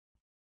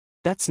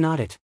 That's not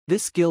it.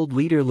 This guild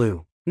leader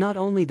Lu, not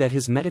only that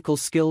his medical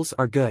skills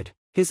are good,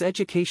 his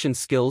education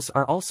skills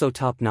are also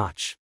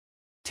top-notch.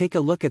 Take a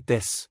look at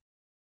this.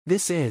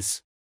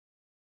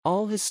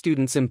 All his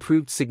students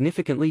improved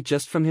significantly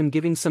just from him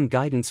giving some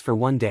guidance for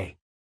one day.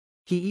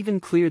 He even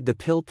cleared the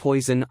pill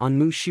poison on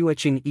Mu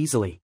Xueqing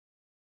easily.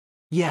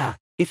 Yeah,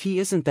 if he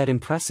isn't that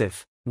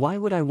impressive, why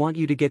would I want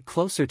you to get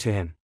closer to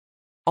him?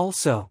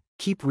 Also,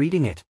 keep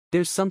reading it,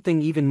 there's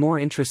something even more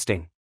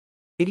interesting.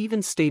 It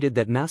even stated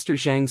that Master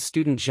Zhang's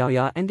student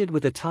Zhaoya ended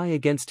with a tie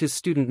against his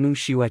student Mu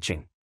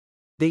Xueqing.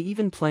 They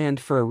even planned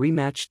for a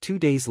rematch 2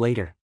 days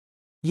later.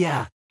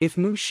 Yeah, if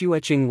Mu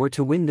Xueqing were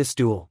to win this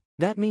duel,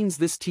 that means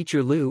this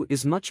teacher Lu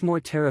is much more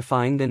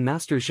terrifying than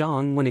Master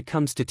Zhang when it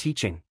comes to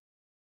teaching.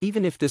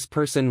 Even if this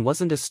person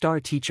wasn't a star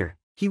teacher,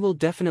 he will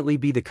definitely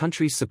be the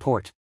country's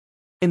support.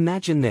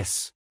 Imagine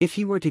this, if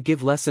he were to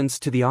give lessons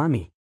to the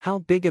army, how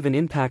big of an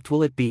impact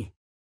will it be?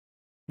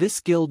 This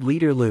guild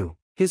leader Lu,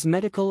 his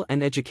medical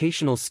and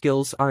educational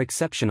skills are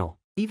exceptional.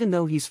 Even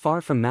though he's far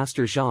from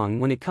Master Zhang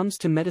when it comes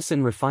to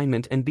medicine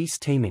refinement and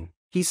beast taming,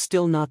 he's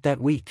still not that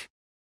weak.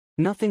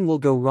 Nothing will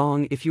go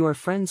wrong if you are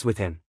friends with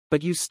him,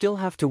 but you still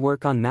have to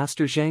work on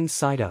Master Zhang's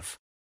side of.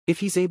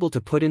 If he's able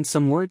to put in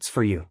some words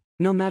for you,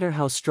 no matter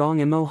how strong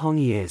Mo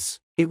Hongyi is,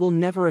 it will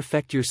never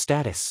affect your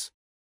status.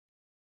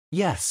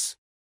 Yes.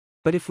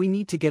 But if we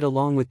need to get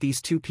along with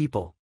these two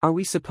people, are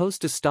we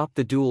supposed to stop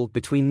the duel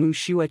between Mu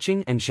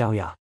Xueqing and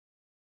Zhaoya?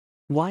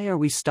 Why are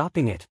we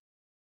stopping it?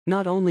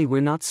 Not only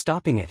we're not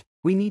stopping it,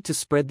 we need to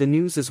spread the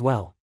news as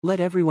well, let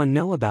everyone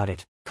know about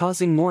it,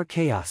 causing more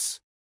chaos.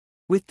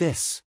 With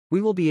this,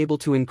 we will be able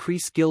to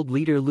increase guild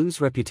leader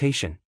Lu's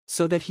reputation,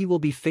 so that he will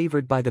be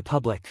favored by the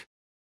public.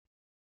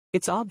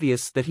 It's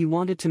obvious that he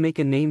wanted to make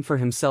a name for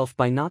himself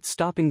by not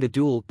stopping the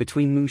duel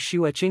between Mu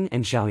Xueqing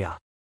and Zhaoya.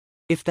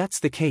 If that's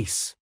the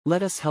case,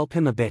 let us help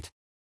him a bit.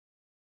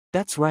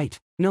 That's right,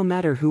 no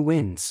matter who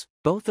wins,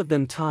 both of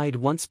them tied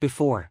once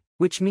before,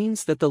 which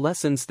means that the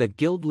lessons that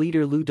Guild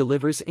Leader Lu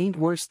delivers ain't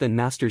worse than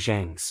Master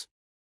Zhang's.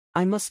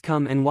 I must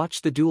come and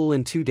watch the duel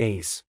in 2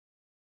 days.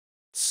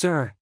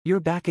 Sir, you're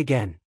back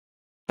again.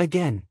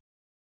 Again.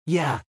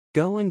 Yeah,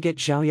 go and get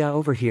Zhaoya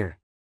over here.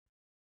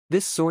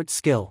 This sword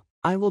skill,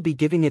 I will be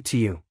giving it to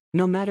you,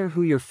 no matter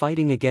who you're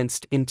fighting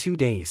against in 2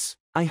 days.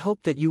 I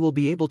hope that you will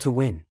be able to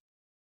win.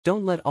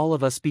 Don't let all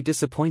of us be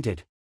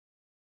disappointed.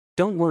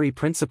 Don't worry,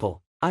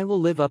 Principal, I will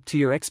live up to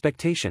your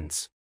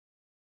expectations.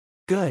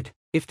 Good,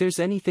 if there's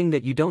anything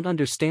that you don't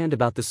understand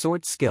about the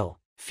sword skill,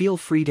 feel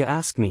free to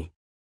ask me.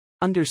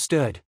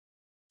 Understood.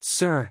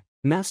 Sir,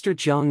 Master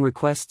Jiang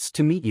requests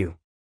to meet you.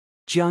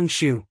 Jiang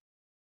Shu.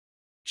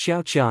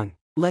 Xiaoqiang,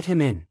 let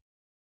him in.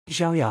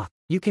 Zhaoya,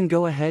 you can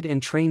go ahead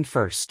and train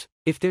first.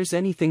 If there's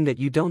anything that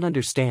you don't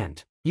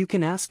understand, you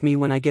can ask me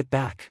when I get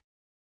back.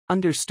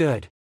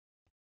 Understood.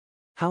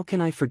 How can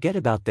I forget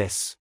about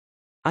this?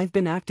 I've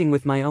been acting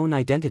with my own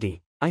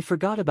identity, I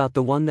forgot about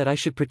the one that I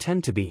should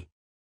pretend to be.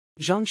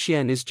 Zhang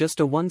Xuan is just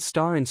a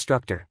 1-star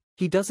instructor,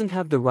 he doesn't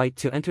have the right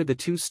to enter the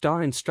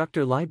 2-star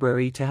instructor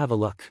library to have a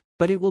look,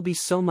 but it will be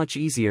so much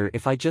easier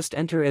if I just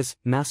enter as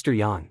Master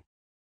Yang.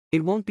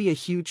 It won't be a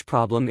huge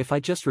problem if I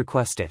just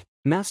request it,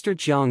 Master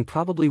Jiang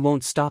probably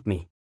won't stop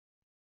me.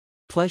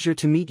 Pleasure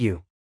to meet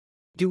you.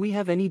 Do we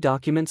have any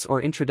documents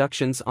or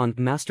introductions on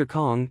Master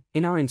Kong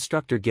in our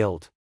instructor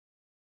guild?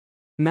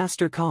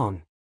 Master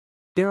Kong.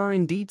 There are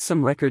indeed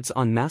some records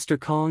on Master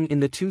Kong in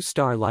the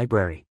 2-star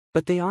library,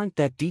 but they aren't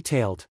that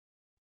detailed.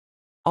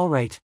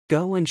 Alright,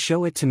 go and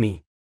show it to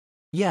me.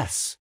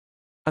 Yes.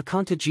 A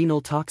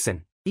contagious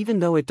toxin, even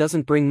though it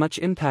doesn't bring much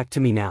impact to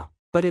me now,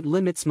 but it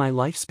limits my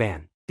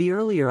lifespan. The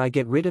earlier I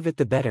get rid of it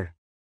the better.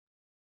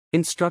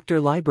 Instructor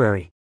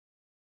library.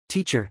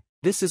 Teacher,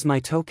 this is my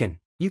token,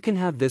 you can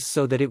have this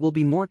so that it will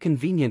be more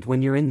convenient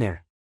when you're in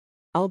there.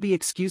 I'll be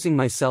excusing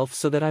myself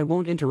so that I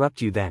won't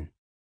interrupt you then.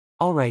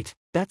 Alright,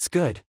 that's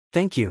good,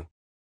 thank you.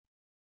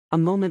 A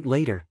moment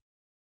later.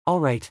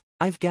 Alright,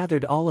 I've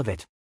gathered all of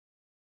it.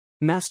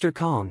 Master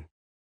Kong.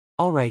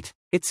 Alright,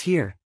 it's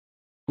here.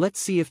 Let's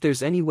see if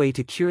there's any way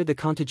to cure the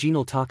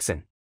contagious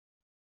toxin.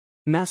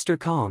 Master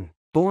Kong,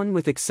 born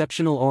with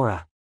exceptional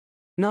aura.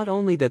 Not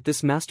only that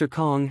this Master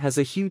Kong has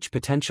a huge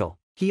potential,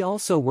 he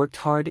also worked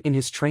hard in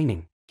his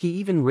training, he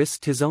even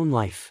risked his own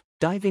life,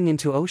 diving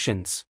into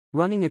oceans,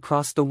 running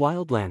across the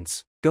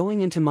wildlands,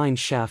 going into mine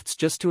shafts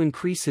just to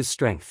increase his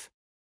strength.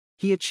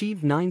 He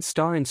achieved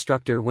 9-star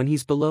instructor when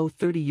he's below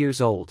 30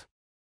 years old.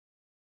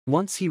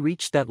 Once he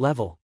reached that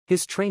level,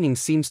 his training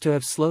seems to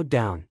have slowed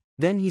down,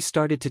 then he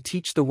started to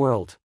teach the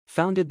world,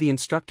 founded the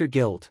instructor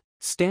guild,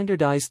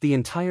 standardized the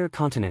entire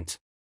continent.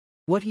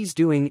 What he's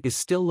doing is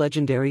still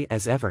legendary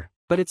as ever,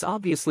 but it's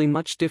obviously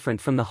much different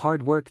from the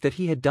hard work that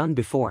he had done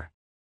before.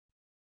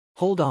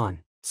 Hold on,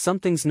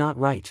 something's not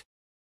right.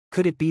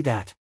 Could it be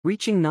that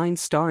reaching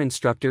 9-star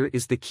instructor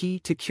is the key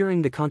to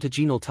curing the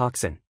contagious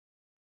toxin?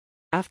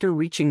 After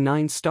reaching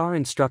 9-star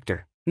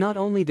instructor, not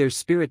only their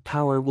spirit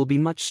power will be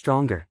much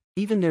stronger,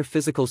 even their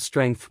physical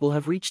strength will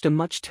have reached a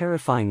much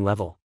terrifying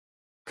level.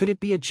 Could it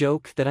be a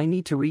joke that I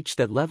need to reach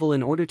that level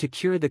in order to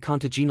cure the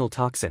contagious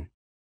toxin?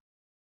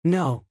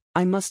 No,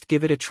 I must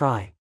give it a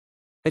try.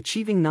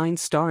 Achieving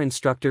 9-star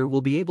instructor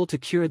will be able to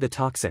cure the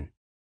toxin.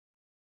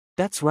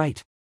 That's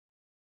right.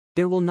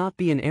 There will not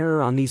be an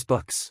error on these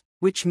books,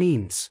 which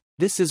means,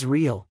 this is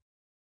real.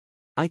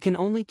 I can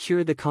only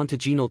cure the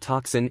contagious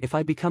toxin if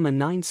I become a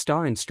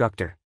 9-star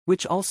instructor,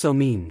 which also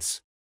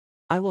means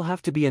I will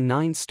have to be a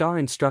 9-star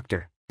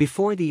instructor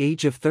before the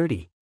age of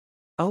 30.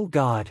 Oh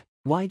God,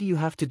 why do you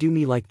have to do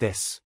me like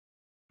this?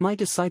 My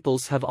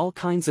disciples have all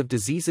kinds of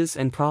diseases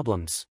and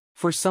problems.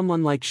 For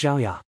someone like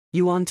Zhaoya,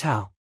 Yuan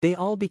Tao, they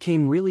all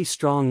became really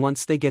strong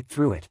once they get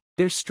through it,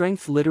 their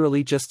strength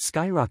literally just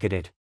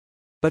skyrocketed.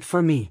 But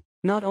for me,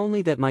 not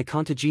only that my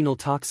contagious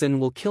toxin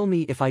will kill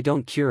me if I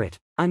don't cure it,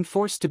 I'm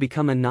forced to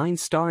become a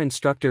 9-star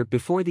instructor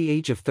before the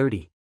age of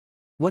 30.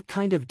 What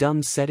kind of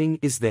dumb setting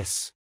is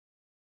this?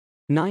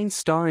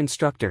 9-star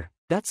instructor,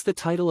 that's the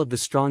title of the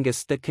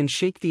strongest that can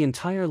shake the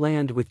entire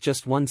land with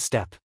just one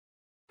step.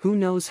 Who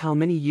knows how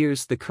many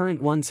years the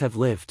current ones have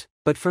lived,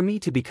 but for me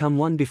to become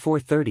one before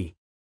 30.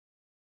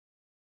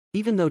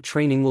 Even though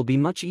training will be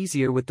much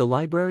easier with the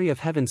Library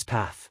of Heaven's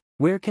path,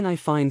 where can I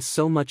find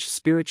so much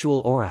spiritual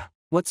aura?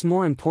 What's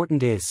more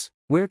important is,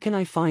 where can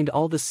I find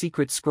all the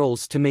secret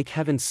scrolls to make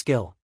Heaven's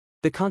skill?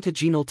 The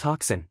contagious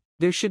toxin,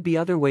 there should be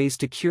other ways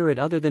to cure it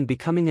other than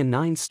becoming a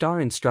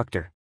 9-star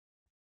instructor.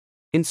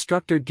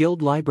 Instructor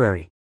Guild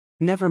Library.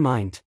 Never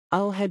mind,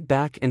 I'll head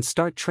back and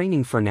start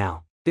training for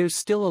now. There's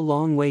still a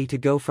long way to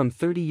go from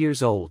 30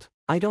 years old,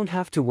 I don't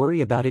have to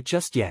worry about it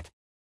just yet.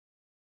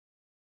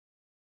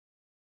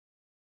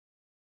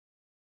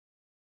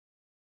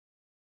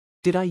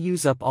 Did I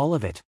use up all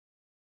of it?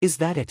 Is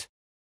that it?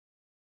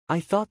 I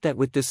thought that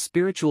with this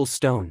spiritual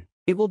stone,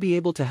 it will be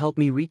able to help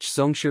me reach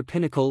Zhongshe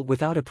Pinnacle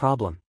without a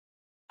problem,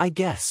 I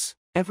guess,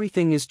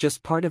 everything is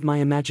just part of my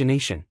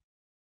imagination.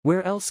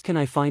 Where else can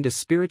I find a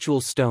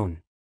spiritual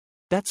stone?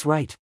 That's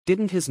right,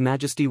 didn't His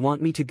Majesty want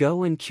me to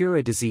go and cure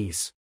a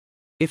disease?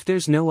 If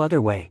there's no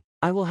other way,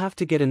 I will have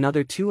to get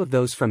another 2 of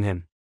those from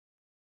him.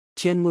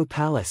 Tianwu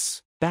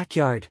Palace,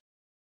 backyard.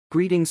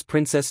 Greetings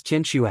Princess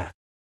Qianxue.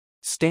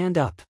 Stand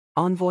up,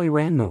 Envoy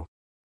Ranmu.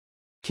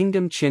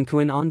 Kingdom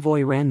Qianquan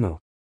Envoy Ranmu.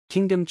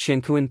 Kingdom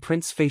Qianquan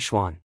Prince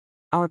Feishuan.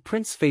 Our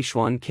Prince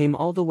Feishuan came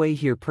all the way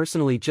here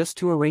personally just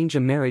to arrange a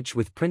marriage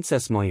with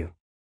Princess Moyu.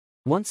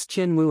 Once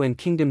Qianwu and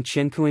Kingdom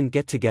Qianquan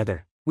get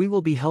together, we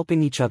will be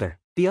helping each other.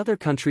 The other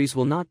countries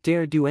will not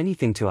dare do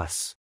anything to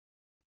us.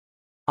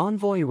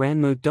 Envoy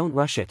Ranmu, don't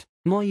rush it.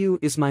 Moyu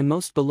is my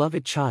most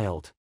beloved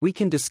child. We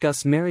can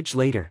discuss marriage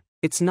later.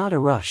 It's not a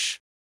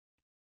rush.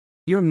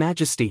 Your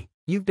Majesty,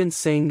 you've been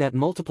saying that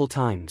multiple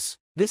times.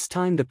 This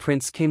time the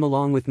prince came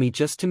along with me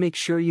just to make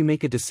sure you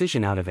make a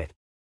decision out of it.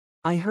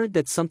 I heard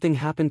that something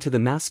happened to the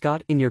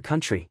mascot in your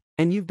country,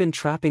 and you've been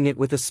trapping it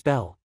with a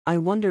spell. I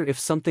wonder if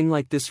something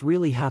like this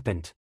really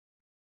happened.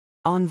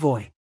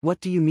 Envoy, what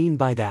do you mean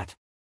by that?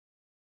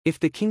 If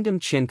the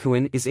kingdom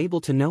Qianquan is able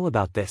to know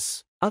about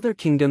this, other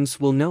kingdoms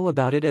will know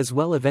about it as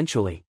well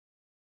eventually.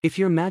 If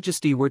your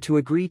Majesty were to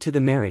agree to the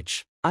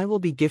marriage, I will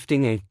be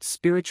gifting a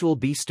spiritual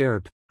beast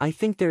herb. I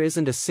think there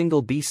isn't a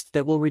single beast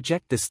that will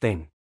reject this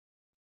thing.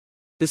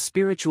 The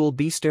spiritual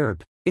beast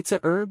herb. It's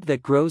a herb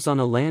that grows on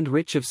a land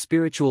rich of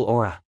spiritual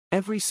aura.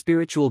 Every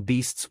spiritual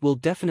beasts will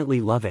definitely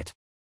love it.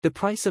 The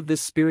price of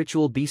this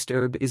spiritual beast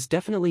herb is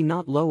definitely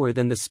not lower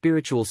than the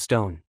spiritual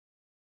stone.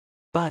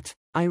 But,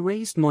 I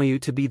raised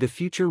Moyu to be the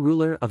future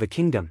ruler of a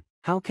kingdom.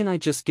 How can I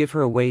just give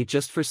her away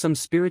just for some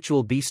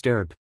spiritual beast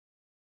herb?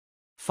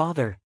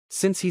 Father,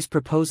 since he's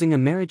proposing a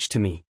marriage to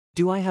me,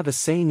 do I have a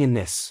saying in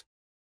this?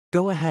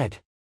 Go ahead.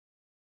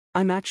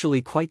 I'm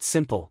actually quite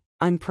simple.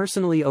 I'm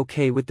personally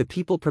okay with the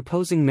people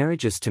proposing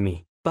marriages to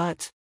me,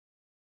 but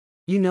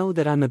you know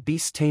that I'm a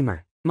beast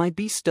tamer. My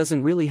beast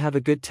doesn't really have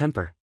a good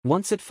temper.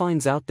 Once it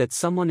finds out that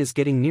someone is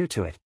getting near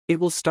to it, it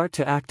will start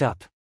to act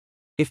up.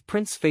 If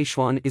Prince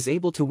Feishuan is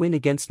able to win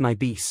against my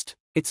beast,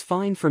 it's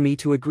fine for me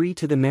to agree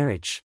to the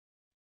marriage.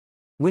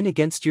 Win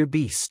against your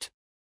beast?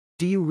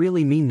 Do you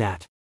really mean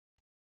that?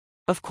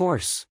 Of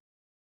course.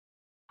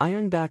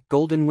 Ironback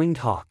Golden-Winged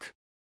Hawk.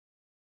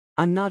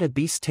 I'm not a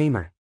beast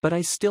tamer, but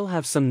I still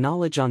have some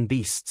knowledge on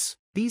beasts.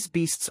 These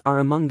beasts are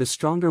among the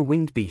stronger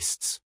winged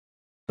beasts.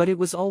 But it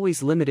was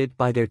always limited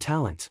by their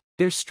talent.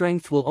 Their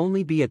strength will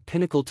only be at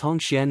pinnacle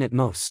Tongxian at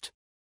most.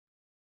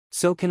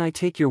 So can I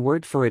take your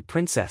word for it,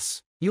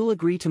 Princess? You'll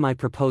agree to my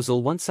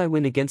proposal once I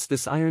win against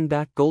this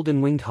Ironback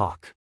Golden-Winged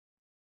Hawk.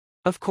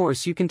 Of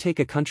course you can take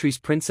a country's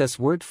princess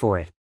word for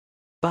it.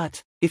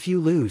 But, if you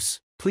lose,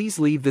 please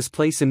leave this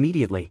place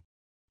immediately.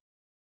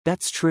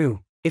 That's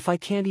true. If I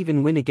can't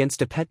even win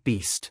against a pet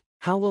beast,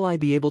 how will I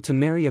be able to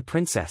marry a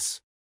princess?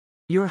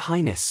 Your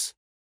Highness.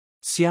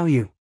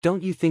 Xiaoyu,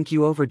 don't you think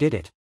you overdid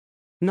it?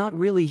 Not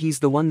really, he's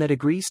the one that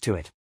agrees to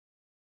it.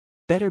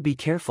 Better be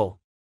careful.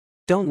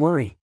 Don't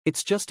worry,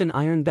 it's just an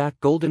Ironback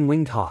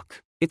Golden-Winged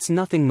Hawk. It's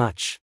nothing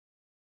much.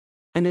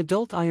 An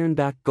adult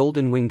Ironback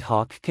Golden-Winged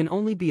Hawk can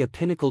only be a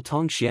pinnacle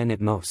Tongxian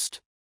at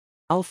most.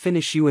 I'll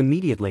finish you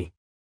immediately.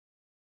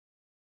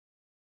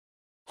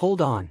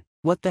 Hold on,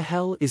 what the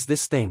hell is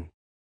this thing?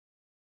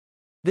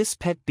 This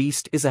pet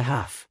beast is a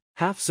half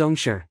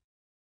Zongshi.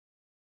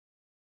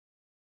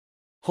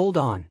 Hold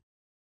on.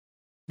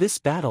 This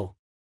battle.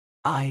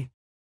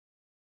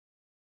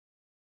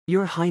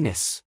 Your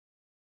Highness.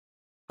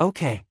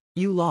 Okay,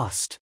 you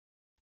lost.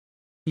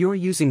 You're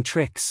using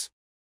tricks.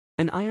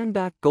 An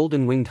Ironback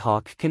Golden-Winged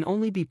Hawk can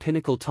only be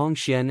pinnacle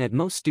Tongxian at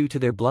most due to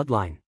their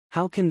bloodline.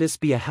 How can this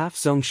be a half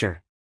Zongshi?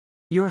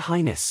 Your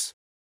Highness.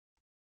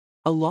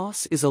 A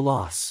loss is a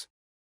loss.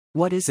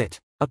 What is it?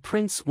 A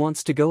prince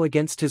wants to go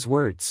against his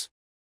words.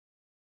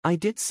 I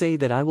did say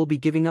that I will be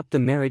giving up the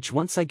marriage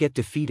once I get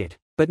defeated,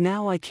 but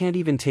now I can't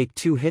even take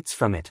 2 hits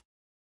from it.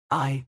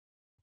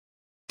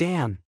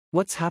 Damn,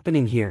 what's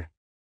happening here?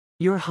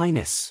 Your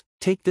Highness,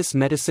 take this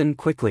medicine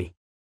quickly.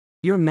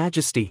 Your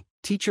Majesty,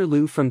 Teacher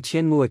Lu from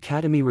Tianmu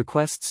Academy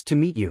requests to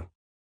meet you.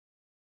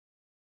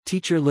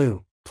 Teacher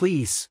Lu,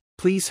 please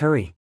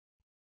hurry.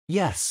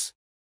 Yes.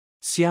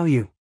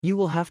 Xiaoyu, you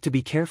will have to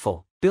be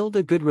careful. Build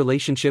a good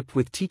relationship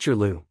with Teacher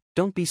Lu.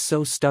 Don't be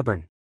so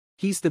stubborn.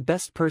 He's the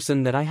best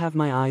person that I have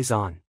my eyes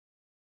on.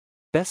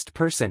 Best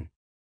person?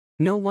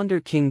 No wonder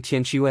King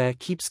Tianxue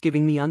keeps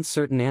giving me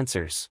uncertain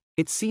answers.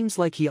 It seems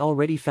like he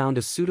already found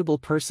a suitable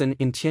person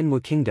in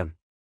Tianmu Kingdom.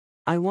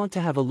 I want to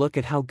have a look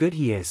at how good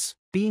he is,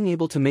 being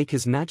able to make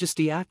His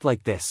Majesty act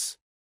like this.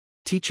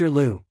 Teacher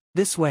Lu,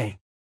 this way.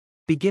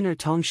 Beginner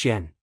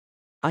Tongxian.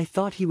 I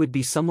thought he would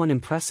be someone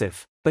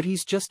impressive, but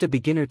he's just a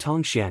beginner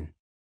Tongxian.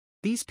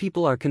 These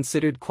people are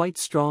considered quite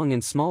strong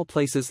in small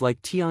places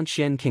like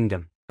Tianxian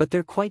Kingdom, but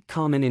they're quite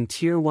common in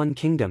Tier 1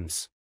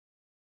 kingdoms.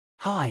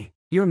 Hi,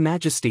 Your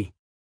Majesty.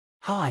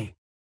 Hi.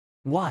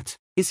 What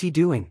is he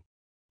doing?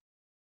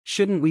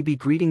 Shouldn't we be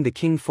greeting the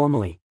king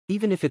formally,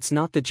 even if it's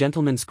not the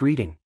gentleman's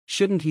greeting?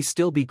 Shouldn't he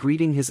still be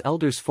greeting his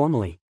elders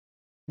formally?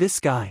 This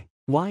guy,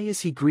 Why is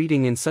he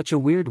greeting in such a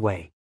weird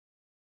way?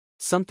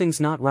 Something's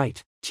not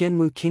right.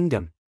 Tianwu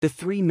Kingdom, the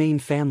three main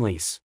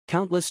families,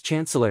 countless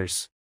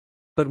chancellors.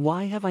 But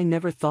why have I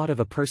never thought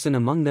of a person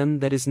among them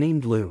that is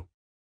named Lu?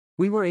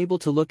 We were able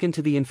to look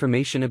into the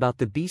information about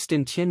the beast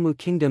in Tianwu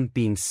Kingdom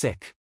being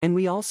sick, and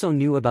we also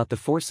knew about the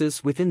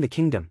forces within the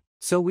kingdom,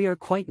 so we are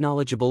quite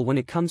knowledgeable when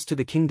it comes to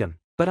the kingdom,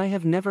 but I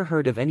have never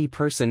heard of any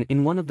person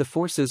in one of the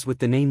forces with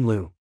the name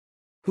Lu.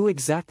 Who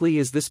exactly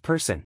is this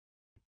person?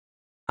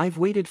 I've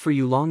waited for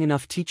you long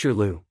enough, Teacher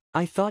Lu.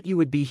 I thought you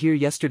would be here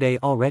yesterday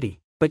already,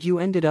 but you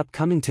ended up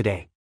coming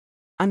today.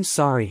 I'm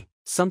sorry,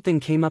 something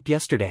came up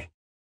yesterday.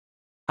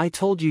 I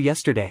told you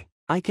yesterday,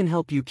 I can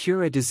help you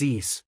cure a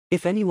disease.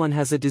 If anyone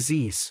has a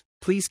disease,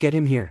 please get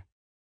him here.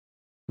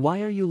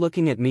 Why are you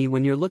looking at me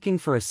when you're looking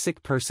for a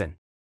sick person?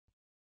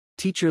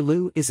 Teacher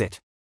Lu, is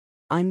it?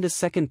 I'm the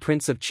second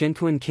prince of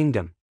Qianquan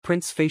Kingdom,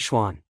 Prince Fei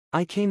Xuan.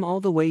 I came all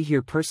the way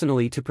here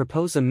personally to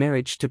propose a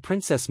marriage to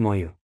Princess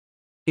Moyu.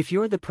 If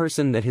you're the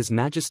person that His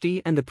Majesty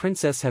and the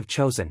princess have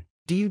chosen,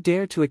 do you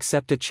dare to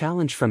accept a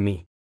challenge from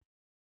me?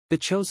 The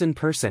chosen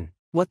person,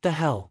 what the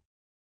hell?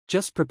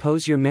 Just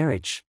propose your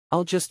marriage,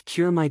 I'll just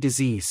cure my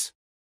disease.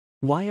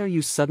 Why are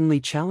you suddenly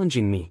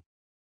challenging me?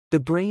 The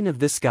brain of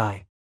this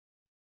guy.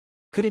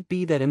 Could it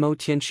be that Mo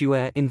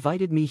Tianxue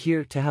invited me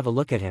here to have a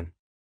look at him?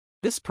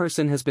 This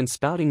person has been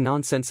spouting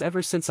nonsense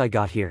ever since I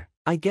got here.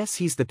 I guess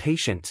he's the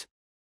patient.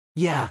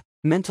 Yeah,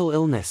 mental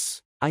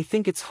illness. I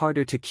think it's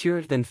harder to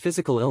cure than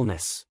physical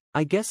illness.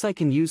 I guess I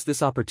can use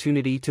this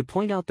opportunity to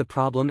point out the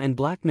problem and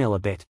blackmail a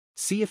bit,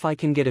 see if I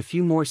can get a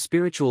few more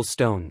spiritual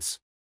stones.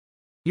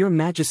 Your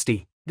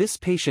Majesty, this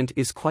patient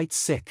is quite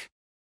sick.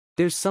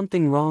 There's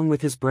something wrong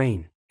with his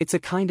brain. It's a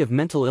kind of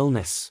mental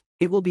illness.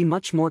 It will be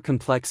much more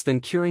complex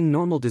than curing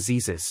normal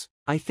diseases.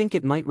 I think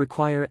it might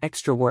require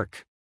extra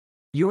work.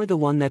 You're the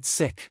one that's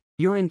sick.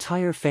 Your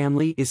entire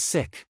family is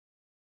sick.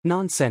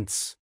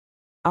 Nonsense.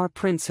 Our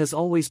prince has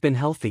always been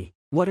healthy.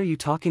 What are you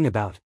talking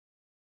about?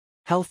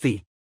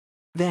 Healthy?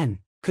 Then,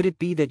 could it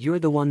be that you're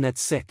the one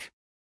that's sick?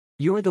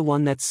 You're the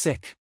one that's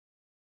sick.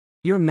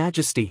 Your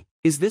Majesty,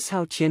 is this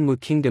how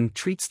Tianwu Kingdom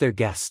treats their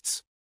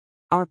guests?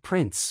 Our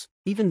prince,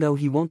 even though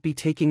he won't be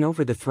taking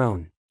over the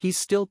throne, he's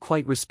still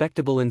quite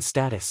respectable in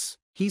status.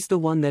 He's the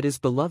one that is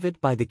beloved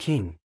by the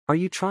king. Are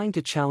you trying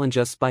to challenge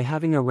us by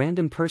having a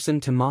random person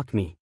to mock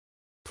me?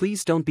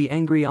 Please don't be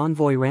angry,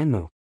 Envoy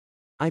Ranmu.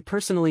 I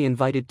personally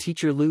invited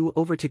Teacher Lu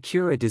over to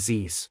cure a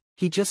disease.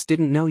 He just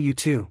didn't know you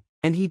too,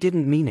 and he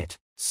didn't mean it,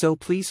 so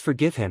please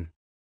forgive him.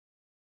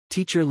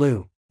 Teacher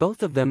Lu,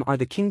 both of them are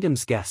the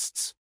kingdom's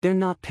guests, they're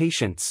not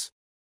patients.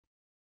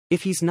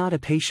 If he's not a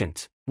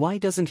patient, why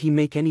doesn't he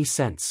make any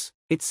sense?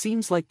 It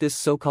seems like this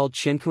so-called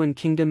Qianquan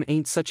Kingdom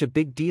ain't such a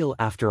big deal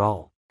after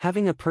all,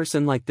 having a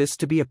person like this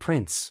to be a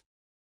prince.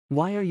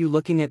 Why are you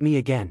looking at me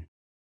again?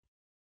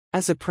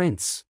 As a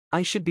prince,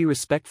 I should be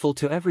respectful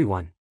to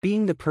everyone,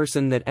 being the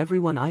person that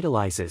everyone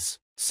idolizes,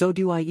 so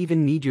do I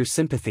even need your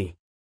sympathy?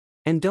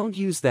 And don't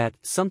use that,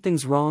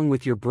 something's wrong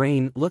with your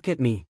brain, look at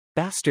me,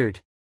 bastard.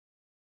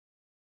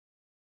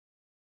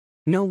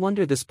 No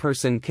wonder this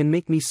person can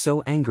make me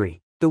so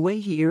angry, the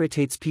way he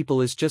irritates people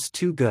is just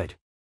too good.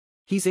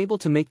 He's able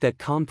to make that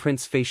calm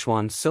Prince Fei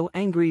Xuan so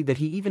angry that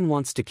he even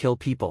wants to kill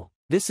people.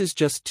 This is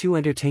just too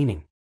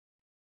entertaining.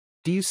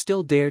 Do you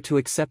still dare to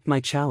accept my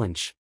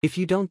challenge? If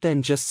you don't,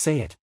 then just say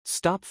it.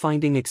 Stop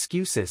finding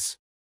excuses.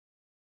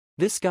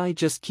 This guy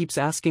just keeps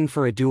asking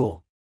for a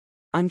duel.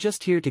 I'm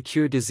just here to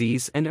cure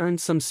disease and earn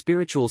some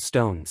spiritual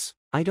stones.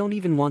 I don't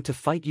even want to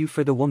fight you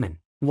for the woman.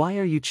 Why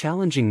are you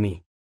challenging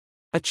me?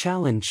 A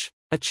challenge?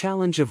 A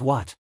challenge of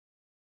what?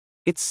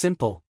 It's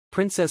simple.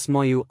 Princess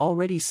Moyu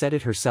already said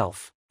it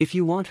herself. If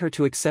you want her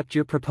to accept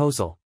your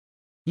proposal,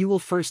 you will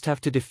first have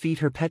to defeat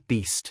her pet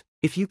beast.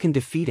 If you can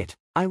defeat it,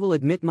 I will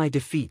admit my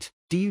defeat.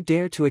 Do you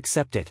dare to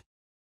accept it?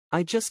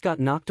 I just got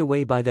knocked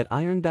away by that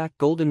ironback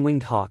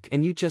golden-winged hawk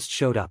and you just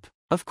showed up.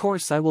 Of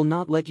course I will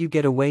not let you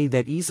get away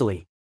that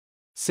easily.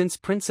 Since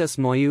Princess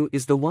Moyu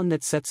is the one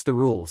that sets the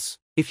rules,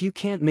 if you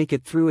can't make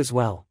it through as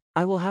well,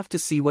 I will have to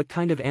see what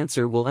kind of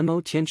answer will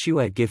Mo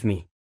Tianxue give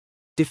me.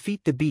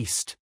 Defeat the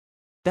beast.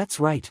 That's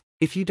right,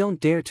 if you don't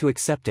dare to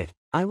accept it,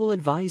 I will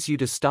advise you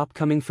to stop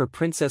coming for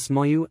Princess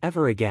Moyu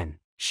ever again.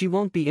 She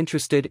won't be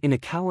interested in a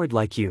coward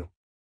like you.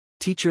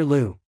 Teacher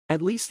Lu,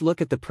 at least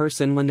look at the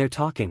person when they're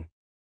talking.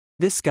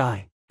 This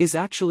guy is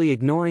actually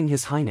ignoring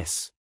His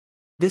Highness.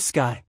 This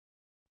guy.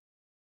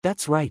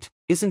 That's right,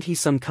 isn't he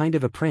some kind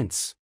of a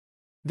prince?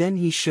 Then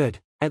he should,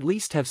 at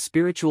least have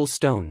spiritual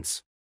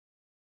stones.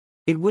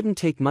 It wouldn't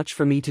take much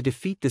for me to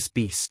defeat this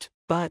beast,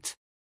 but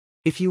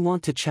if you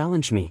want to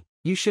challenge me,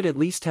 you should at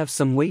least have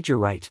some wager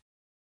right.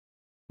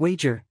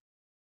 Wager?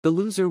 The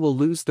loser will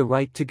lose the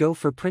right to go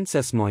for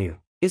Princess Moyu,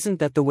 isn't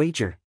that the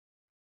wager?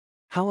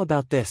 How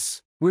about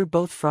this? We're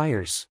both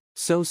friars,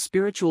 so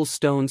spiritual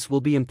stones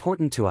will be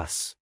important to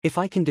us. If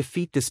I can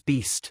defeat this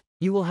beast,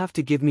 you will have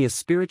to give me a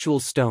spiritual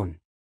stone.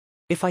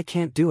 If I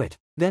can't do it,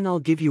 then I'll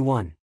give you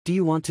one. Do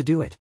you want to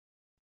do it?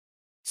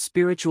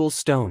 Spiritual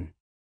stone.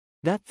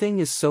 That thing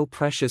is so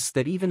precious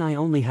that even I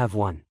only have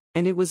one.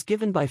 And it was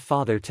given by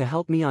father to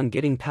help me on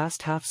getting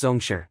past half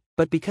Zhongsher,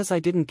 but because I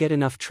didn't get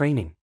enough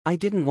training, I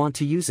didn't want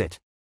to use it.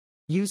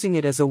 Using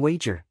it as a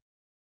wager.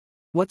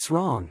 What's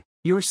wrong?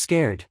 You're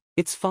scared.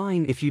 It's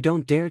fine if you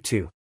don't dare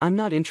to. I'm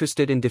not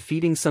interested in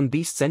defeating some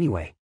beasts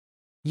anyway.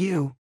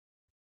 You?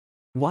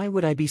 Why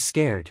would I be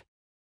scared?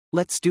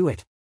 Let's do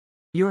it.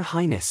 Your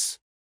Highness.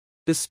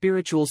 The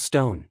spiritual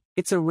stone.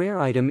 It's a rare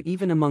item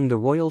even among the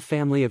royal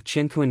family of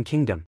Qianquan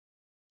Kingdom.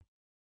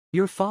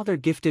 Your father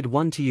gifted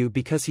one to you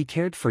because he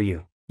cared for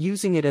you.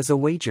 Using it as a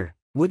wager,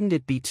 wouldn't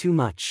it be too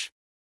much?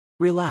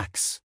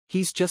 Relax,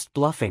 he's just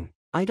bluffing.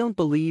 I don't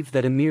believe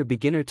that a mere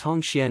beginner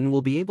Tongxian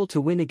will be able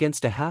to win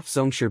against a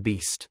half-Zhongsher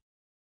beast.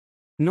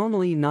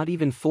 Normally not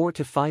even 4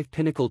 to 5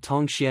 pinnacle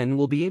Tongxian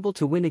will be able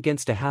to win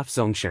against a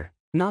half-Zhongsher,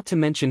 not to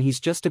mention he's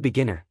just a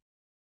beginner.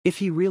 If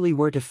he really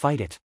were to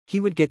fight it, he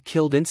would get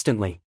killed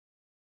instantly.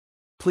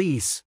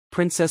 Please,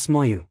 Princess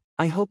Moyu,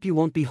 I hope you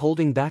won't be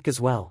holding back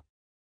as well.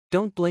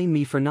 Don't blame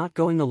me for not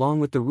going along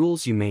with the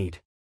rules you made.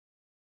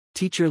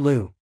 Teacher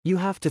Lu, you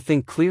have to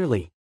think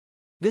clearly.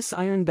 This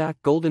ironback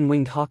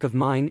golden-winged hawk of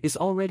mine is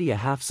already a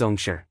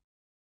half-Zhongsher.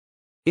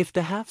 If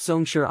the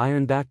half-Zhongsher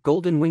ironback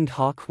golden-winged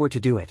hawk were to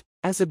do it,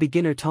 as a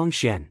beginner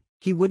Tongxian,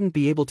 he wouldn't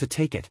be able to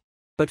take it.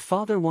 But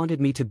father wanted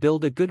me to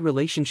build a good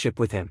relationship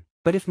with him,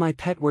 but if my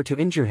pet were to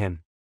injure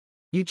him.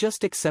 You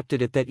just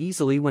accepted it that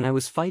easily when I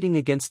was fighting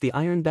against the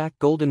ironback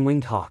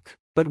golden-winged hawk,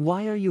 but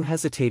why are you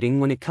hesitating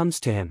when it comes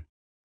to him?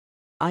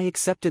 I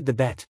accepted the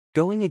bet.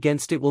 Going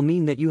against it will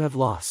mean that you have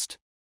lost.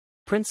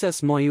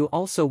 Princess Moyu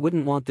also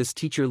wouldn't want this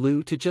teacher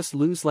Lu to just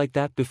lose like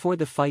that before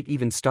the fight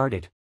even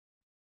started.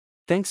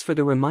 Thanks for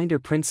the reminder,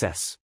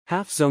 Princess.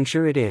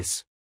 Half-Zhongsher it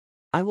is.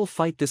 I will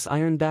fight this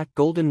ironback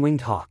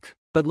golden-winged hawk,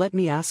 but let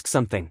me ask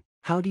something.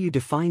 How do you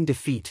define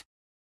defeat?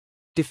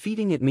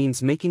 Defeating it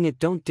means making it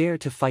don't dare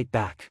to fight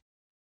back.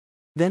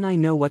 Then I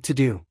know what to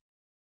do.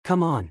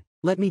 Come on,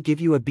 let me give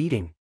you a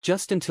beating,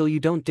 just until you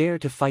don't dare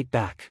to fight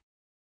back.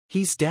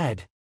 He's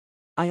dead.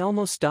 I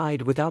almost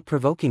died without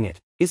provoking it.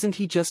 Isn't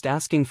he just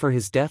asking for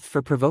his death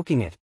for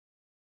provoking it?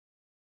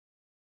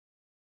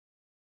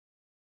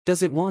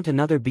 Does it want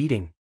another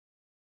beating?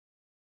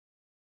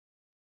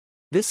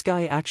 This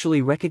guy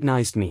actually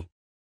recognized me.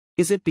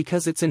 Is it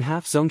because it's in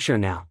half-Zhongsher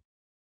now?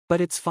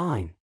 But it's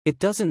fine, it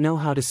doesn't know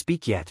how to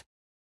speak yet.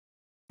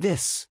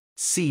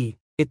 See,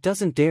 it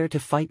doesn't dare to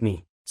fight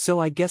me, so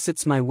I guess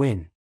it's my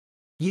win.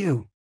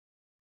 You.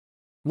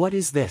 What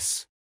is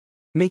this?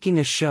 Making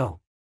a show.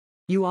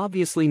 You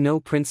obviously know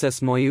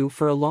Princess Moyu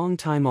for a long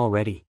time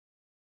already.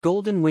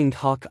 Golden-winged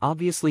hawk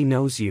obviously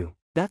knows you,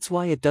 that's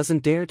why it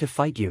doesn't dare to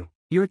fight you.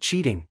 You're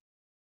cheating.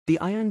 The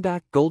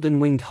ironback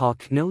golden-winged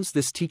hawk knows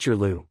this teacher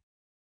Lu.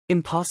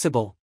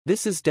 Impossible,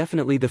 this is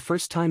definitely the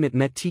first time it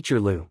met teacher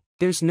Lu,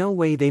 there's no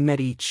way they met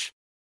each.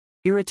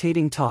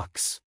 Irritating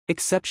talks,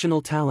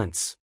 exceptional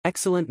talents,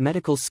 excellent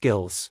medical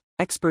skills,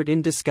 expert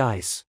in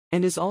disguise,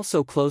 and is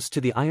also close to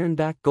the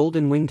ironback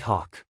golden-winged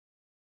hawk.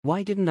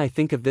 Why didn't I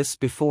think of this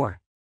before?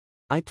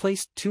 I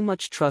placed too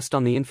much trust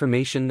on the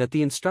information that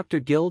the instructor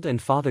guild and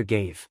father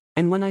gave,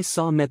 and when I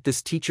met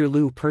this teacher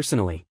Lu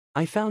personally,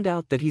 I found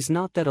out that he's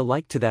not that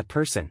alike to that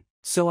person,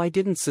 so I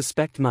didn't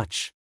suspect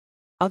much.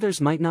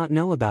 Others might not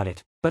know about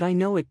it, but I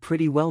know it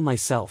pretty well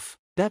myself.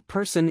 That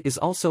person is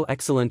also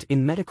excellent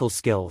in medical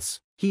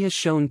skills, he has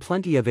shown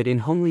plenty of it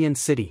in Honglian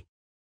City.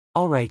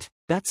 Alright,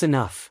 that's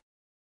enough.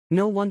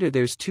 No wonder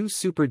there's 2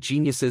 super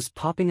geniuses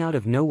popping out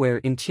of nowhere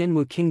in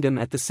Tianwu Kingdom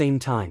at the same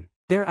time.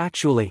 They're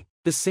actually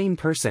the same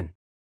person.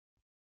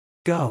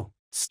 Go,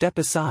 step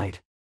aside.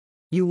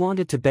 You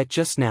wanted to bet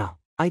just now,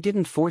 I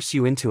didn't force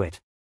you into it.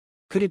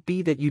 Could it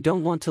be that you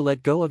don't want to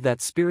let go of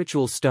that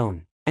spiritual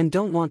stone, and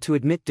don't want to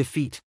admit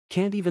defeat,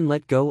 can't even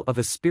let go of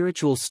a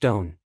spiritual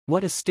stone?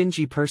 What a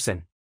stingy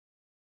person.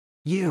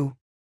 You.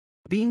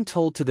 Being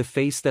told to the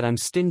face that I'm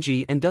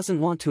stingy and doesn't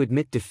want to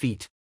admit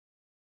defeat.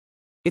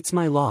 It's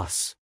my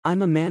loss,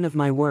 I'm a man of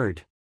my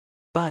word.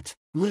 But,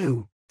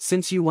 Lu,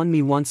 since you won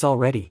me once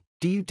already,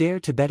 do you dare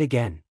to bet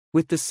again,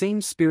 with the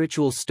same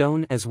spiritual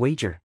stone as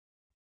wager?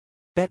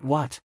 Bet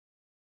what?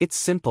 It's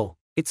simple,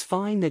 it's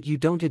fine that you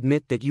don't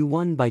admit that you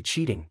won by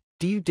cheating.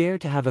 Do you dare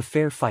to have a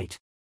fair fight?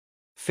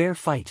 Fair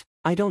fight,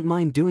 I don't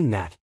mind doing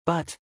that,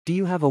 but, do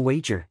you have a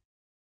wager?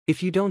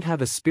 If you don't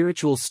have a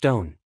spiritual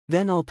stone,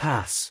 then I'll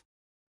pass.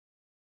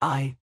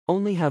 I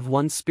only have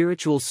one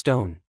spiritual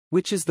stone,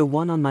 which is the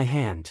one on my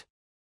hand.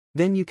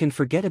 Then you can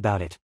forget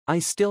about it, I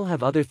still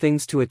have other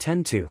things to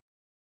attend to.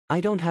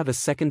 I don't have a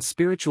second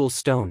spiritual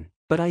stone,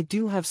 but I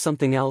do have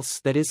something else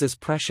that is as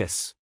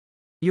precious.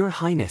 Your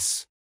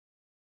Highness.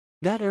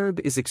 That herb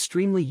is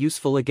extremely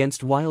useful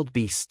against wild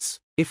beasts,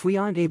 if we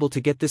aren't able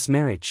to get this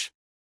marriage.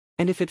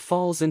 And if it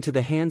falls into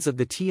the hands of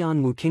the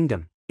Tianwu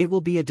Kingdom, it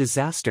will be a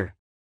disaster.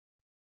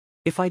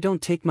 If I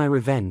don't take my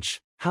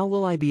revenge, how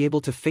will I be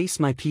able to face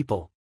my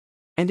people?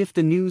 And if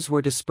the news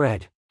were to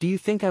spread, do you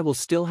think I will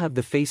still have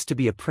the face to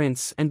be a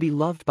prince and be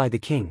loved by the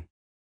king?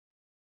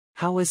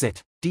 How is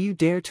it? Do you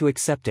dare to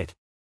accept it?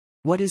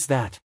 What is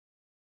that?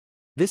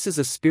 This is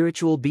a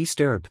spiritual beast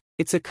herb,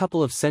 it's a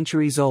couple of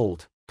centuries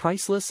old,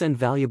 priceless and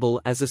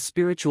valuable as a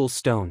spiritual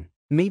stone,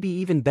 maybe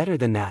even better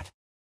than that.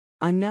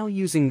 I'm now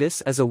using this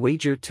as a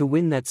wager to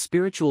win that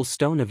spiritual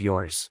stone of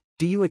yours.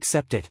 Do you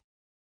accept it?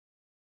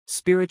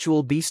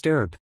 Spiritual beast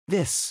herb.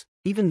 This,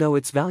 even though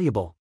it's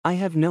valuable, I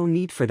have no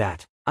need for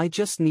that. I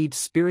just need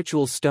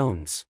spiritual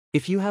stones.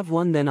 If you have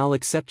one, then I'll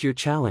accept your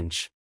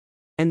challenge.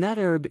 And that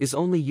herb is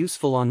only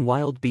useful on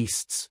wild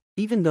beasts,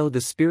 even though the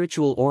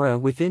spiritual aura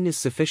within is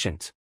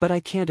sufficient, but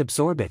I can't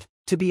absorb it.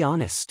 To be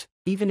honest,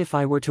 even if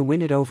I were to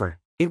win it over,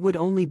 it would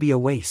only be a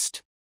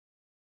waste.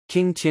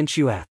 King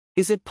Tianxue,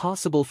 is it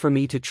possible for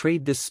me to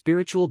trade this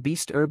spiritual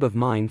beast herb of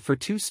mine for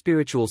 2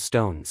 spiritual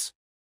stones?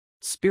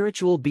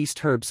 Spiritual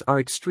beast herbs are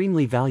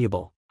extremely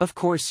valuable. Of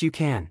course you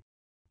can.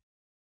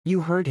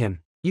 You heard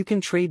him. You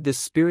can trade this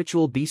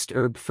spiritual beast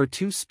herb for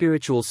 2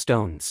 spiritual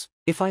stones.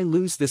 If I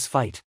lose this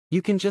fight,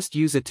 you can just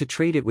use it to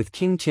trade it with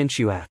King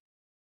Tianxue.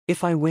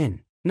 If I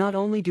win, not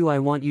only do I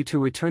want you to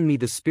return me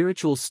the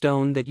spiritual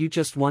stone that you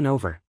just won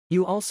over,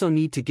 you also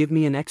need to give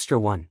me an extra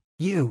one.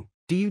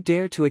 Do you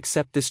dare to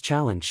accept this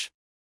challenge?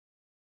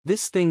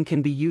 This thing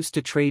can be used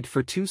to trade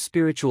for 2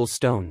 spiritual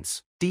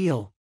stones.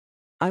 Deal.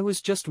 I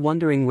was just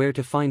wondering where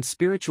to find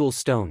spiritual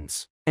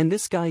stones, and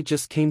this guy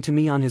just came to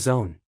me on his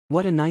own.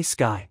 What a nice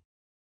guy.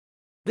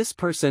 This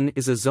person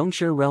is a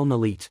Zhongshi realm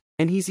elite,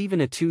 and he's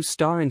even a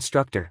 2-star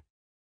instructor.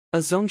 A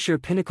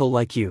Zhongshi pinnacle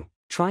like you,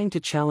 trying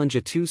to challenge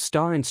a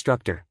 2-star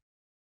instructor.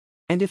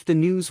 And if the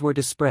news were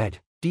to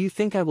spread, do you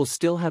think I will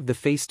still have the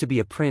face to be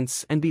a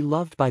prince and be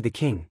loved by the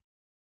king?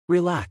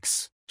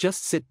 Relax,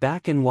 just sit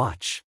back and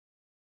watch.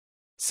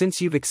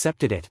 Since you've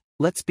accepted it,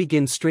 let's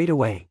begin straight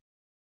away.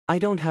 I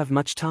don't have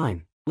much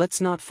time, let's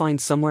not find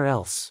somewhere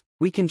else,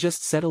 we can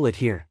just settle it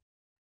here.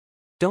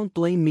 Don't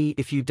blame me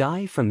if you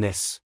die from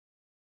this.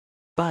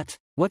 But,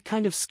 what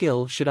kind of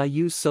skill should I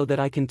use so that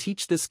I can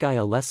teach this guy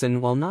a lesson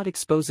while not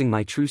exposing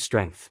my true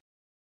strength?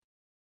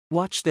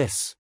 Watch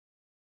this.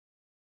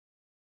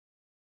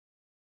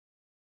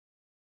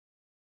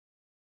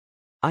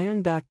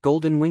 Ironback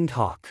Golden Winged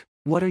Hawk,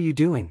 what are you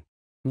doing?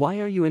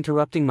 Why are you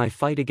interrupting my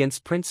fight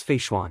against Prince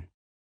Feishuan?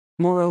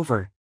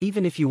 Moreover,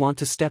 even if you want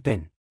to step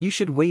in, you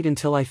should wait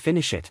until I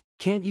finish it.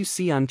 Can't you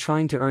see I'm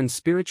trying to earn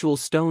spiritual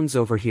stones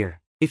over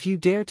here? If you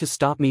dare to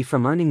stop me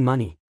from earning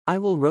money, I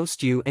will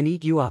roast you and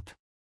eat you up.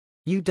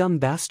 You dumb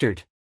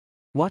bastard.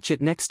 Watch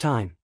it next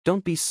time,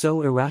 don't be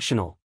so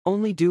irrational,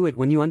 only do it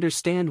when you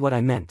understand what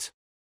I meant.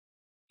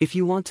 If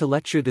you want to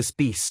lecture this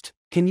beast,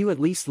 can you at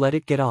least let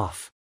it get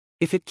off?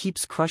 If it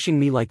keeps crushing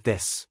me like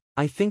this,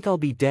 I think I'll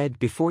be dead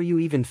before you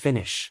even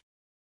finish.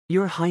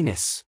 Your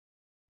Highness.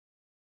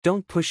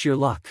 Don't push your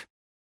luck.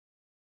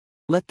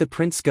 Let the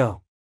prince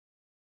go.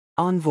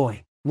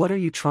 Envoy, what are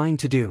you trying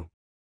to do?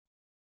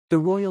 The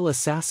royal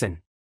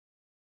assassin.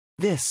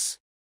 This.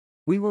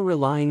 We were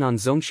relying on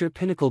Zhongshi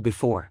Pinnacle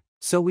before,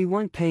 so we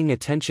weren't paying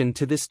attention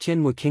to this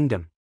Tianwu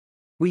kingdom.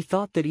 We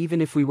thought that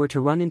even if we were to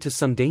run into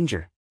some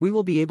danger, we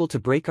will be able to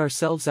break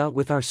ourselves out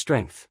with our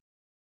strength.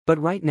 But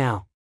right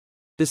now,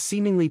 the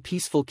seemingly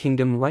peaceful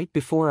kingdom right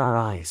before our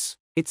eyes,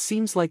 it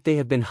seems like they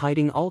have been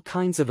hiding all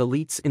kinds of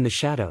elites in the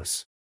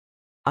shadows.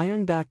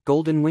 Ironback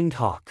Golden Winged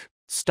Hawk,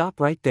 stop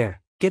right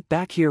there, get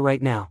back here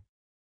right now.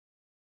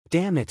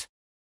 Damn it.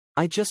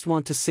 I just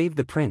want to save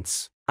the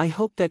prince. I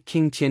hope that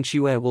King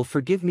Tianxue will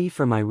forgive me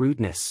for my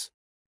rudeness.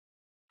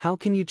 How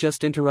can you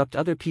just interrupt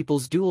other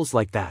people's duels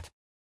like that?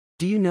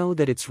 Do you know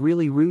that it's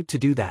really rude to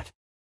do that?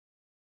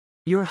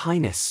 Your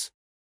Highness.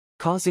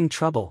 Causing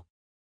trouble.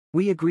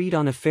 We agreed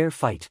on a fair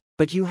fight,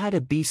 but you had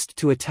a beast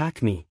to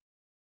attack me.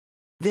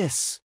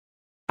 This.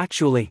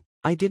 Actually,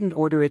 I didn't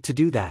order it to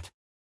do that.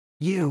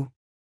 You.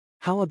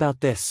 How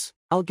about this?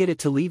 I'll get it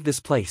to leave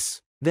this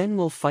place, then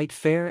we'll fight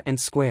fair and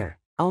square.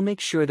 I'll make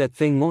sure that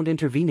thing won't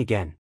intervene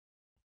again.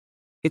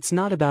 It's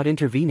not about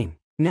intervening.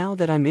 Now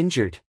that I'm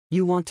injured,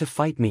 you want to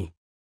fight me.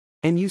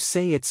 And you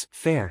say it's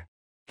fair.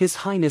 His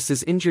Highness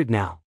is injured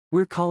now.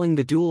 We're calling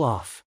the duel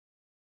off.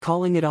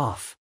 Calling it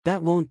off.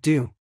 That won't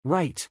do,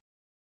 right?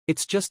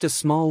 It's just a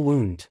small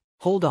wound.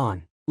 Hold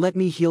on, let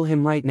me heal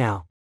him right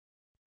now.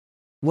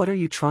 What are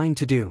you trying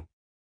to do?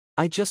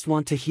 I just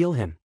want to heal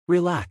him.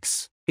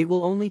 Relax, it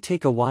will only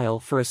take a while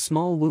for a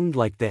small wound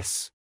like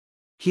this.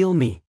 Heal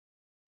me.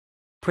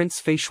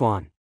 Prince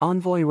Feishuan,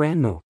 Envoy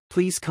Ranmu,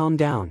 please calm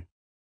down.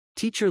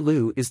 Teacher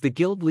Lu is the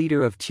guild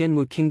leader of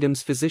Tianwu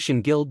Kingdom's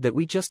physician guild that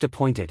we just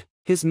appointed.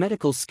 His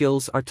medical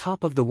skills are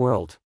top of the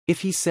world.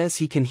 If he says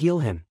he can heal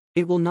him,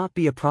 it will not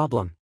be a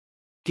problem.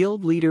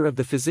 Guild leader of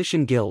the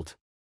physician guild.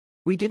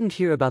 We didn't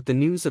hear about the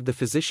news of the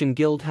physician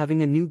guild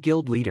having a new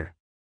guild leader.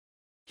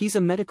 He's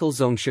a medical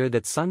zhongshi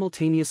that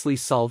simultaneously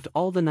solved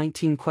all the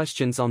 19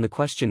 questions on the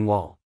question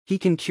wall. He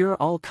can cure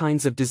all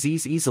kinds of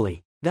disease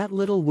easily. That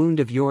little wound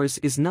of yours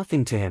is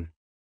nothing to him.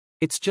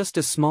 It's just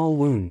a small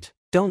wound,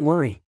 don't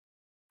worry.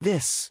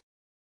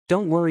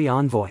 Don't worry,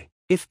 Envoy.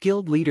 If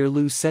guild leader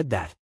Lu said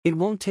that, it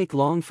won't take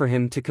long for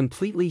him to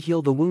completely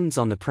heal the wounds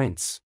on the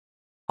prince.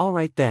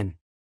 Alright then.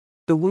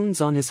 The wounds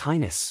on His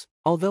Highness,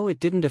 although it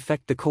didn't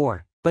affect the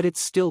core, but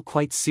it's still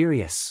quite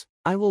serious.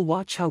 I will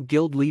watch how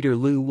guild leader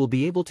Lu will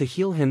be able to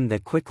heal him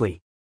that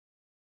quickly.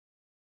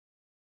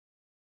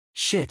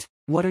 Shit,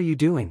 what are you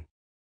doing?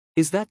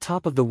 Is that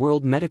top of the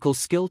world medical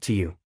skill to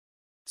you?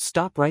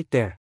 Stop right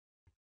there.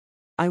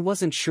 I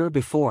wasn't sure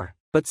before,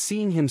 but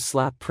seeing him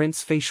slap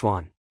Prince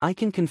Feishuan, I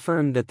can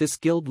confirm that this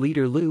guild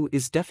leader Lu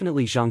is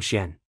definitely Zhang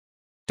Xuan.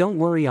 Don't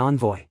worry,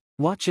 envoy,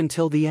 watch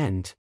until the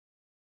end.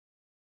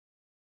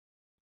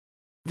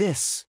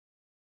 This.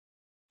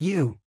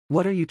 You,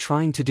 what are you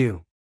trying to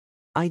do?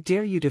 I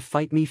dare you to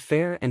fight me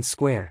fair and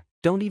square,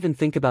 don't even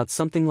think about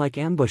something like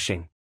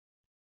ambushing.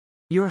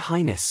 Your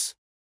Highness.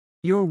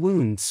 Your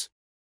wounds.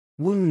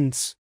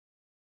 Wounds.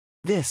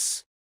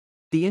 This.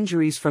 The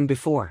injuries from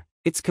before,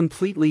 it's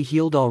completely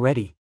healed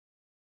already.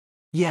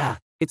 Yeah,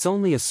 it's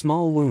only a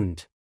small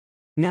wound.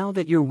 Now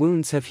that your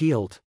wounds have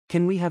healed,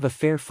 can we have a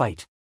fair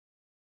fight?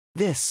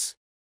 This.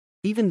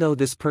 Even though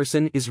this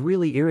person is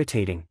really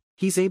irritating,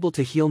 he's able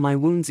to heal my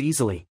wounds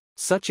easily.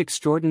 Such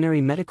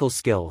extraordinary medical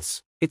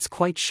skills, it's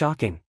quite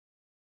shocking.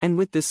 And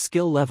with this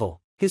skill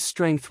level, his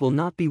strength will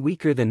not be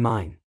weaker than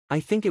mine. I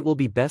think it will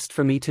be best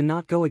for me to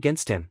not go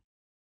against him.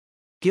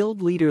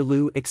 Guild leader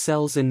Lu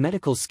excels in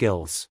medical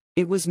skills.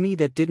 It was me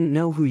that didn't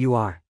know who you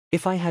are.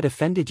 If I had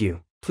offended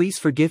you, please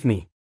forgive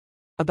me.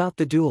 About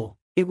the duel,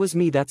 it was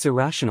me that's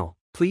irrational,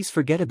 please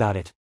forget about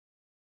it.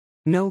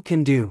 No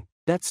can do,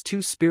 that's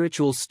 2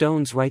 spiritual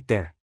stones right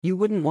there. You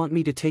wouldn't want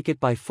me to take it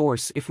by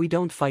force if we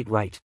don't fight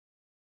right.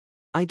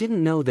 I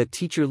didn't know that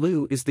Teacher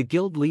Lu is the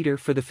guild leader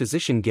for the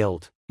Physician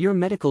Guild. Your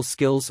medical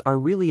skills are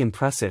really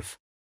impressive.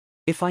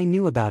 If I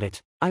knew about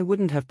it, I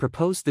wouldn't have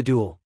proposed the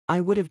duel,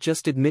 I would have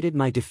just admitted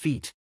my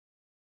defeat.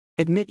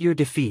 Admit your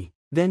defeat,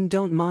 then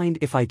don't mind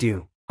if I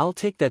do, I'll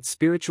take that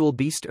spiritual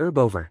beast herb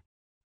over.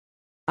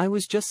 I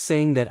was just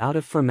saying that out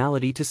of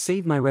formality to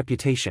save my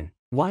reputation,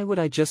 why would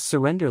I just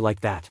surrender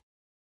like that?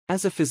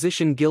 As a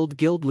Physician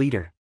Guild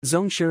leader,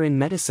 Zhongsher in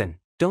medicine,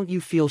 don't you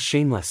feel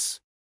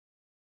shameless?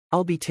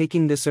 I'll be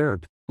taking this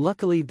herb.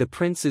 Luckily the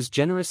prince is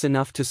generous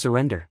enough to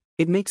surrender,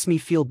 it makes me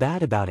feel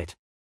bad about it.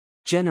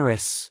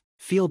 Generous,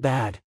 feel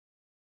bad.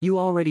 You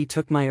already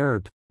took my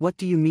herb, what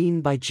do you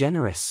mean by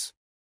generous?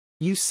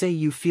 You say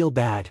you feel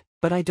bad,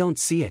 but I don't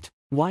see it,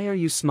 why are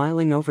you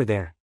smiling over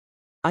there?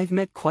 I've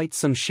met quite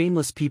some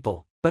shameless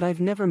people, but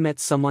I've never met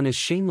someone as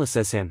shameless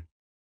as him.